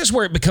see, this is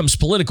where it becomes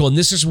political, and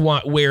this is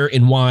why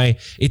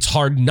it's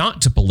hard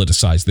not to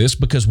politicize this,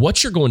 because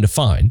what you're going to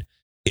find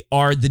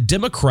are the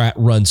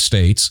Democrat-run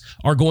states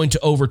are going to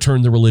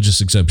overturn the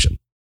religious exemption.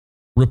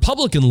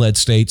 Republican-led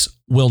states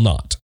will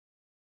not.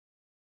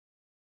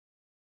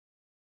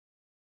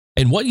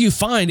 And what you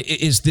find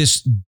is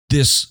this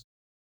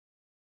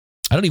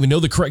I don't even know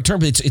the correct term,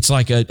 but it's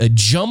like a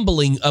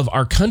jumbling of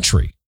our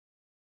country.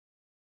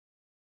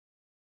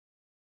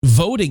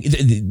 Voting,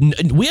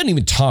 we haven't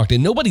even talked,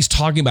 and nobody's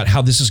talking about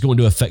how this is going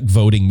to affect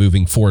voting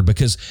moving forward,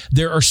 because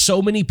there are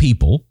so many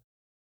people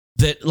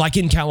that, like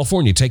in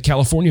California, take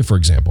California, for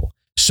example,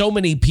 so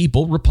many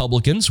people,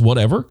 Republicans,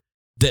 whatever,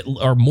 that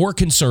are more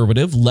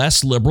conservative,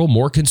 less liberal,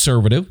 more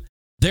conservative,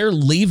 they're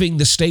leaving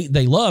the state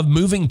they love,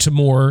 moving to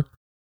more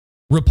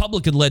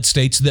Republican-led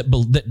states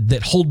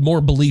that hold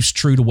more beliefs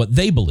true to what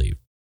they believe.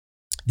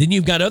 Then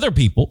you've got other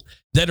people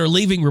that are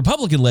leaving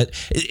Republican-led.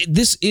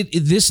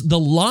 The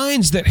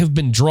lines that have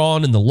been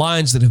drawn and the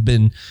lines that have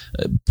been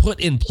put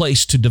in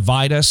place to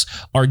divide us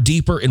are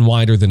deeper and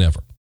wider than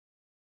ever.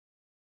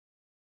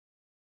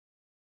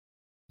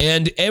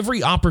 And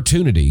every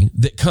opportunity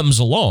that comes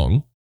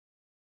along,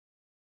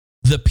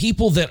 the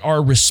people that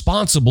are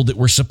responsible, that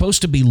we're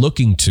supposed to be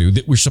looking to,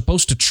 that we're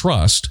supposed to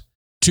trust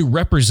to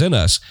represent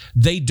us,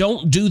 they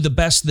don't do the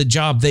best the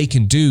job they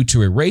can do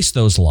to erase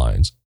those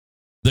lines.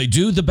 They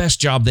do the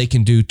best job they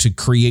can do to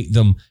create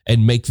them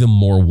and make them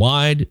more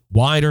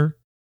wider,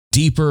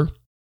 deeper,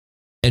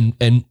 and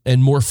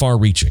more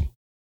far-reaching.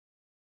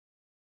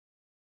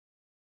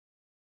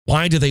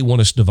 Why do they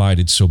want us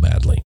divided so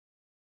badly?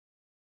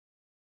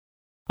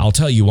 I'll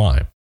tell you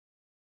why.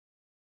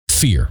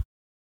 Fear.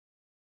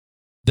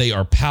 They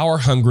are power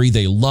hungry.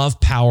 They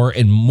love power,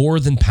 and more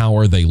than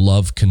power, they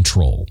love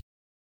control.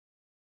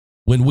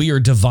 When we are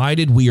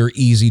divided, we are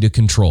easy to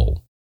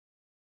control.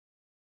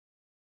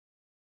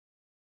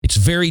 It's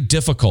very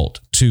difficult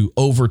to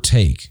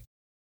overtake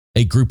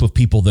a group of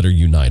people that are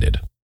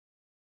united.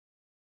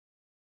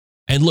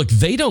 And look,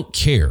 they don't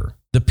care.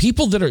 The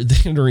people that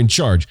are in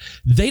charge,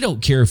 they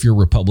don't care if you're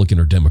Republican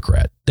or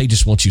Democrat. They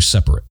just want you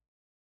separate.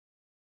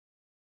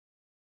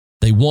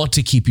 They want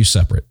to keep you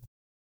separate.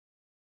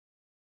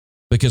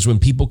 Because when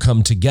people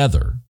come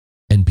together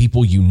and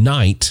people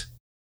unite,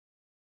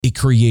 it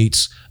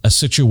creates a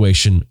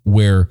situation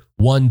where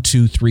 1,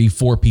 2, 3,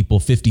 4 people,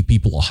 50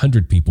 people,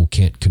 100 people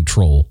can't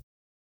control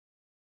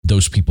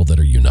those people that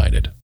are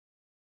united.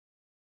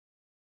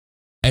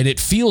 And it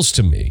feels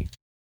to me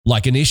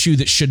like an issue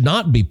that should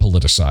not be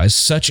politicized,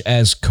 such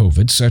as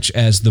COVID, such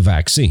as the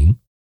vaccine.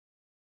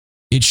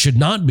 It should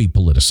not be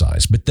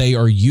politicized, but they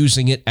are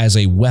using it as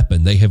a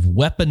weapon. They have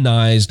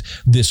weaponized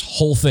this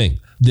whole thing.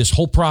 This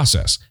whole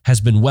process has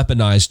been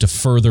weaponized to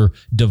further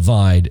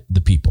divide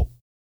the people.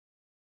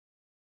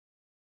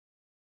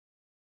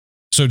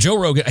 So Joe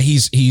Rogan,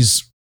 he's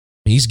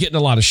getting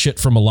a lot of shit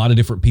from a lot of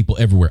different people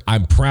everywhere.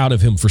 I'm proud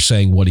of him for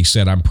saying what he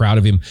said. I'm proud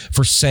of him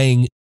for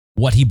saying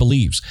what he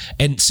believes.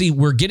 And see,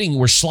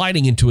 we're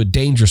sliding into a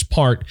dangerous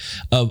part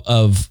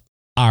of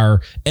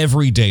our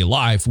everyday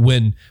life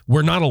when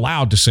we're not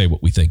allowed to say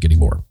what we think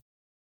anymore.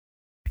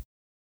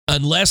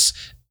 Unless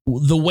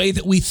the way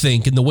that we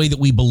think and the way that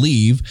we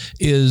believe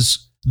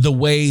is the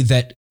way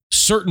that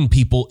certain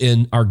people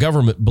in our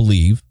government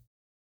believe,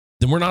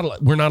 then we're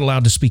not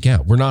allowed to speak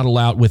out. We're not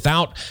allowed,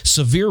 without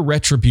severe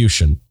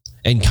retribution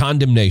and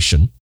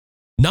condemnation,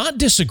 not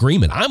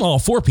disagreement. I'm all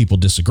for people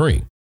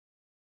disagreeing.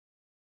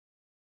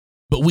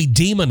 But we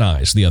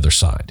demonize the other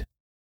side.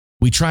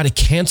 We try to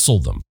cancel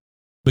them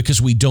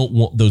because we don't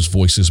want those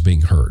voices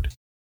being heard.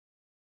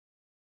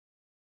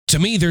 To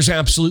me, there's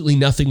absolutely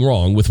nothing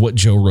wrong with what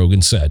Joe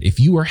Rogan said. If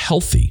you are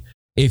healthy,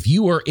 if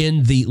you are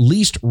in the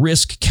least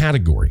risk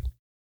category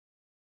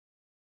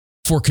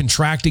for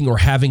contracting or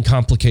having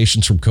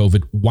complications from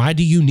COVID, why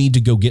do you need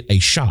to go get a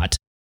shot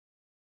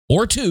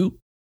or two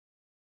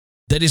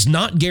that is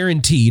not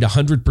guaranteed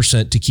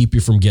 100% to keep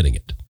you from getting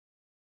it?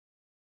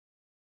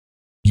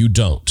 You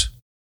don't.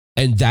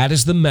 And that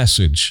is the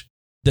message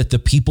that the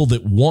people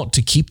that want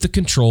to keep the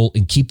control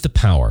and keep the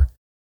power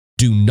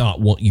do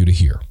not want you to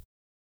hear.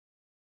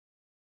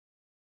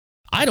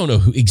 I don't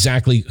know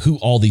exactly who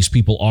all these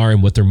people are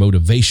and what their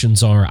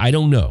motivations are. I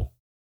don't know.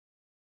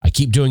 I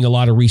keep doing a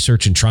lot of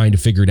research and trying to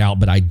figure it out,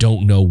 but I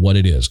don't know what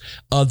it is,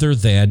 other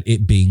than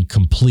it being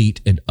complete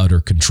and utter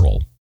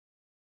control.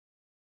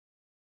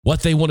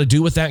 What they want to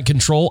do with that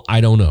control, I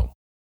don't know.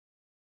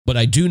 But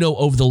I do know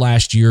over the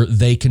last year,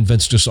 they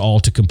convinced us all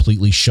to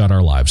completely shut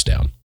our lives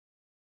down.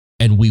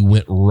 And we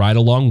went right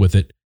along with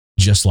it,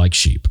 just like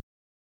sheep.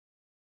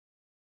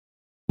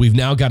 We've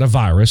now got a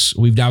virus.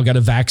 We've now got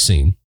a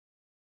vaccine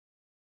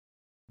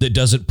that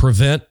doesn't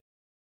prevent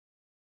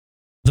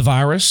the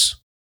virus.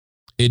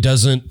 It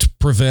doesn't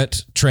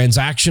prevent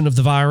transaction of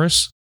the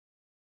virus.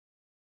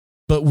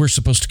 But we're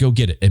supposed to go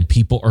get it. And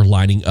people are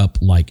lining up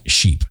like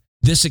sheep.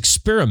 This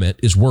experiment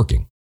is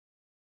working.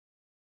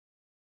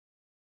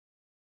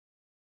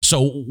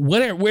 So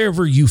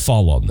wherever you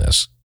fall on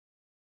this,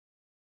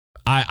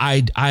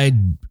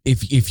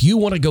 if you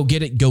want to go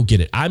get it, go get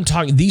it. I'm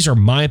talking, these are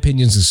my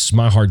opinions. This is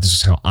my heart. This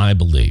is how I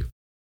believe.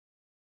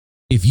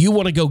 If you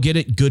want to go get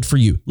it, good for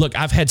you. Look,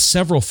 I've had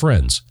several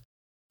friends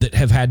that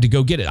have had to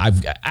go get it.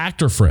 I've got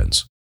actor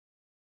friends.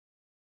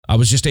 I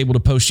was just able to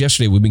post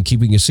yesterday. We've been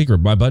keeping a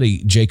secret. My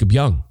buddy, Jacob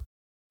Young,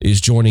 is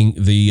joining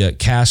the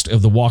cast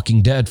of The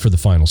Walking Dead for the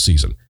final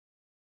season.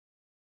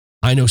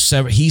 I know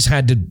he's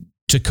had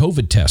to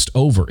COVID test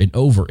over and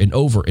over and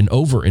over and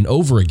over and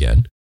over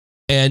again.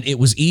 And it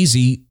was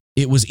easy.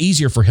 It was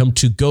easier for him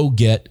to go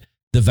get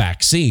the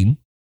vaccine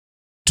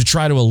to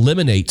try to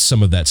eliminate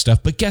some of that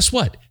stuff. But guess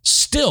what?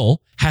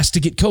 Still has to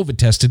get COVID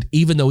tested,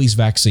 even though he's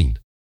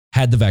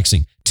had the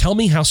vaccine. Tell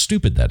me how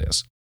stupid that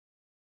is.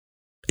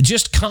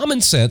 Just common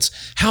sense,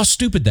 how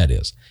stupid that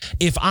is.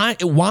 If I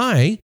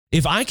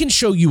can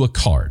show you a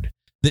card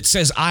that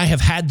says I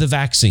have had the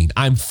vaccine,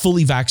 I'm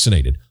fully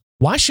vaccinated,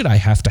 why should I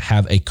have to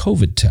have a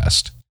COVID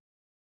test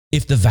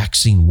if the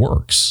vaccine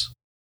works?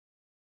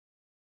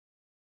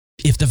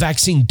 If the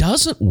vaccine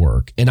doesn't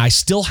work and I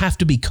still have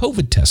to be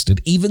COVID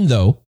tested, even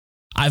though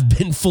I've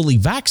been fully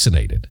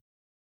vaccinated,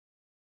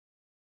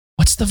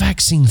 what's the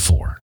vaccine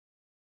for?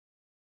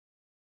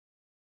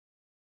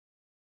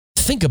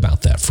 Think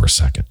about that for a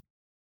second.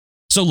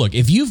 So look,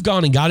 if you've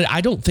gone and got it,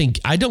 I don't think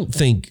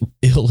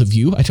ill of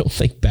you. I don't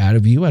think bad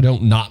of you. I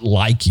don't not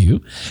like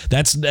you.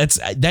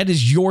 That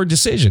is your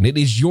decision. It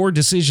is your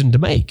decision to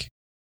make.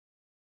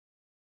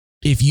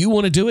 If you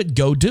want to do it,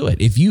 go do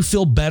it. If you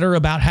feel better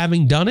about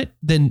having done it,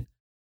 then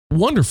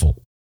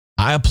wonderful.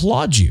 I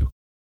applaud you.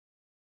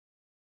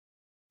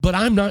 But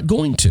I'm not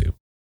going to.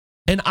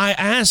 And I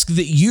ask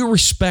that you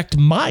respect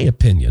my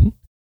opinion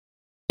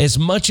as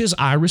much as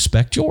I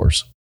respect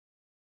yours.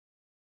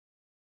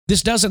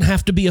 This doesn't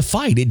have to be a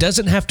fight. It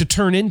doesn't have to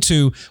turn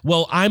into,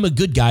 well, I'm a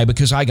good guy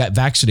because I got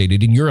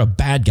vaccinated and you're a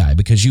bad guy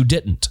because you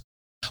didn't.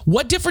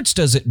 What difference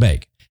does it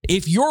make?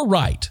 If you're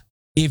right,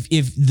 if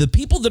the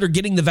people that are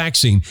getting the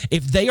vaccine,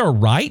 if they are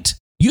right,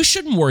 you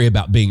shouldn't worry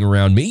about being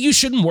around me. You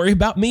shouldn't worry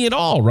about me at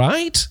all,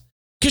 right?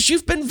 Because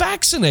you've been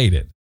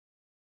vaccinated.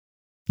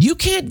 You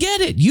can't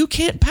get it. You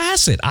can't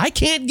pass it. I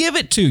can't give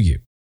it to you.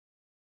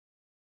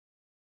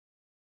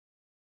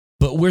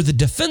 But where the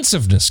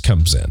defensiveness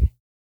comes in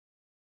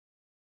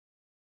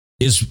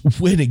is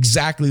when,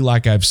 exactly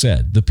like I've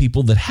said, the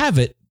people that have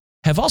it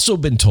have also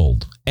been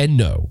told and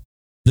know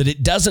that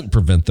it doesn't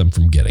prevent them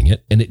from getting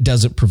it and it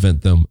doesn't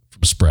prevent them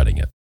from spreading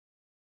it.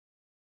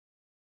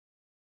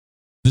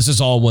 This is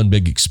all one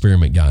big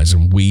experiment, guys,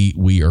 and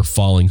we are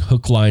falling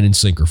hook, line, and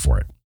sinker for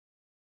it.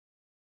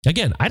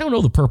 Again, I don't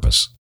know the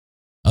purpose.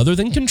 Other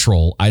than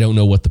control, I don't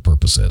know what the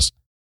purpose is.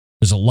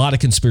 There's a lot of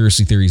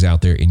conspiracy theories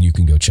out there, and you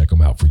can go check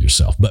them out for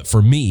yourself. But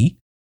for me,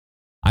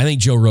 I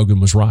think Joe Rogan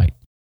was right.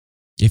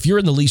 If you're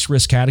in the least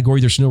risk category,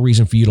 there's no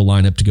reason for you to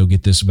line up to go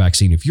get this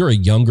vaccine. If you're a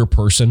younger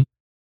person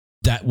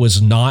that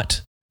was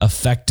not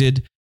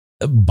affected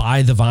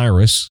by the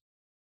virus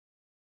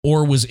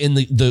or was in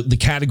the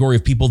category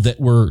of people that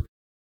were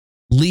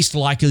least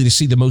likely to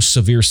see the most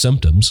severe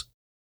symptoms,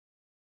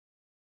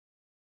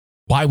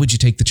 why would you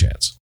take the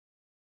chance?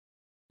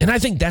 And I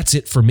think that's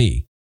it for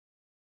me.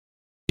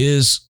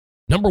 Is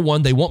number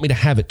one, they want me to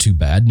have it too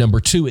bad. Number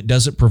two, it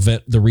doesn't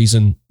prevent the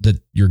reason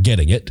that you're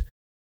getting it.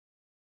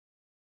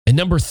 And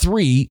number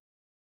three,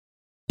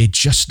 it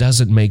just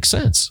doesn't make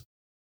sense.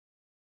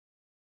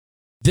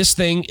 This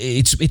thing,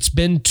 it's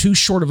been too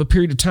short of a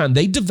period of time.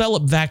 They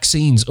developed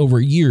vaccines over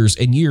years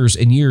and years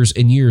and years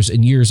and years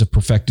and years of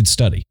perfected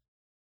study.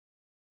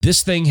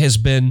 This thing has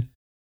been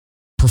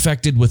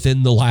perfected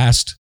within the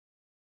last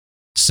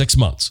 6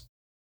 months.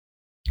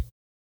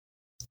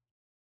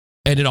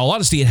 And in all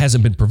honesty, it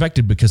hasn't been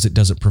perfected because it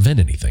doesn't prevent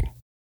anything.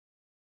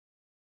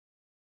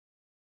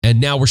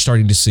 And now we're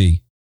starting to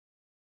see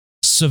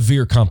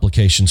severe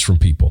complications from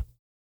people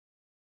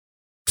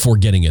for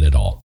getting it at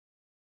all.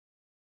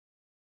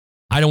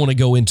 I don't want to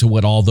go into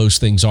what all those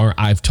things are.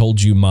 I've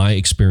told you my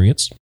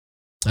experience.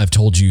 I've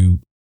told you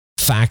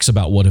facts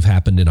about what have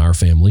happened in our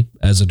family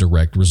as a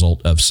direct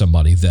result of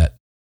somebody that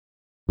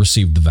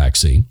received the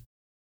vaccine.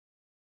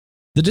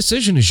 The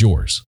decision is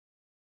yours.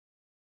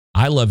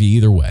 I love you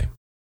either way.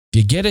 If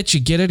you get it, you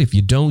get it. If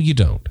you don't, you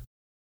don't.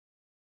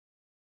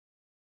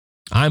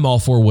 I'm all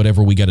for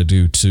whatever we got to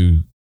do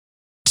to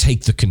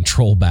take the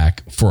control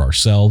back for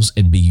ourselves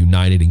and be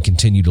united and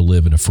continue to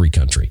live in a free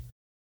country.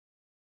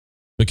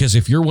 Because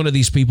if you're one of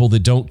these people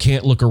that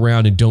can't look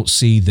around and don't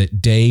see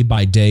that day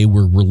by day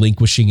we're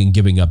relinquishing and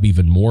giving up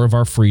even more of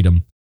our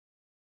freedom,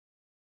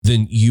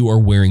 then you are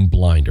wearing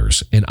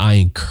blinders. And I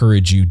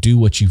encourage you, do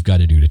what you've got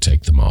to do to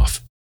take them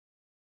off.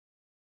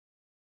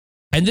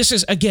 And this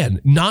is, again,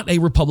 not a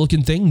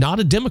Republican thing, not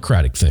a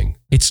Democratic thing.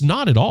 It's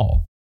not at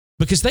all.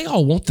 Because they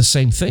all want the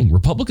same thing.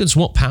 Republicans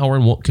want power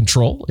and want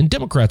control, and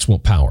Democrats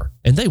want power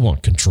and they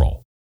want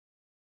control.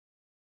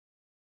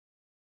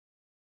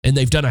 And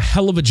they've done a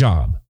hell of a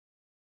job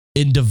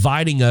in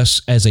dividing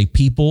us as a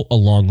people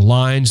along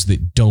lines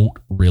that don't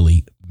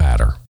really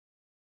matter.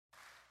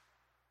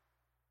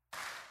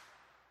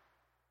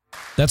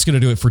 That's going to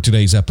do it for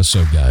today's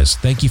episode, guys.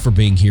 Thank you for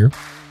being here.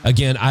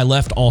 Again, I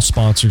left all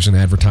sponsors and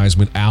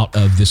advertisement out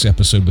of this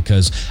episode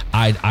because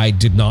I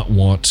did not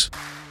want...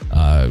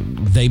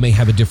 they may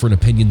have a different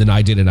opinion than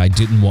I did, and I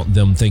didn't want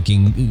them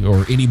thinking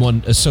or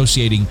anyone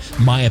associating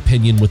my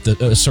opinion with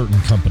a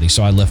certain company,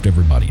 so I left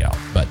everybody out.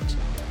 But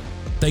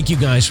thank you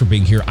guys for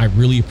being here. I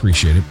really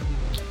appreciate it.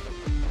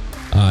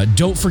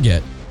 Don't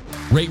forget,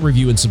 rate,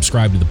 review, and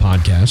subscribe to the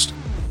podcast.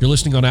 If you're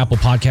listening on Apple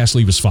Podcasts,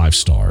 leave us 5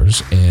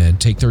 stars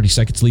and take 30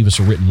 seconds, leave us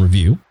a written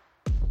review.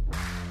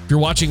 If you're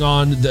watching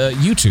on the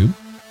YouTube,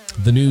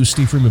 the new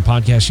Steve Freeman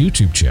Podcast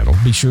YouTube channel,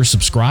 be sure to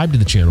subscribe to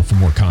the channel for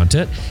more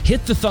content.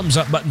 Hit the thumbs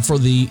up button for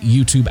the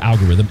YouTube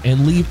algorithm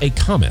and leave a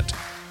comment.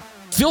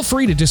 Feel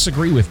free to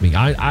disagree with me.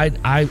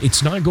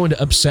 It's not going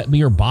to upset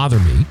me or bother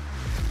me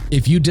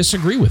if you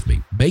disagree with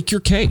me. Make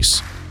your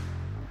case.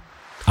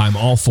 I'm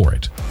all for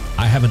it.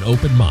 I have an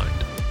open mind.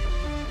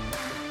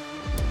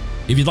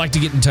 If you'd like to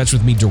get in touch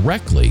with me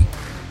directly,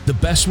 the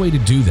best way to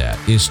do that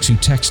is to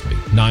text me,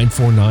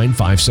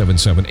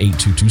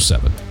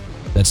 949-577-8227.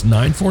 That's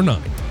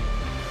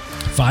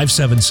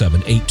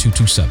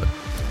 949-577-8227.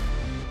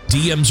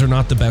 DMs are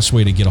not the best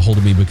way to get a hold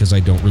of me because I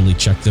don't really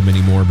check them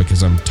anymore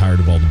because I'm tired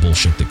of all the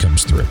bullshit that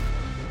comes through.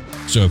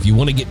 So if you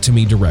want to get to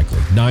me directly,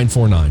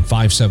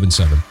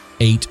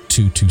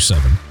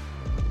 949-577-8227.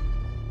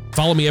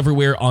 Follow me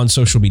everywhere on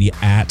social media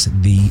at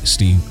The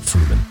Steve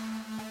Freeman.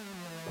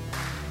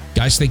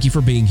 Guys, thank you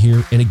for being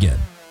here. And again,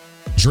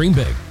 dream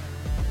big,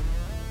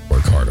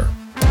 work harder.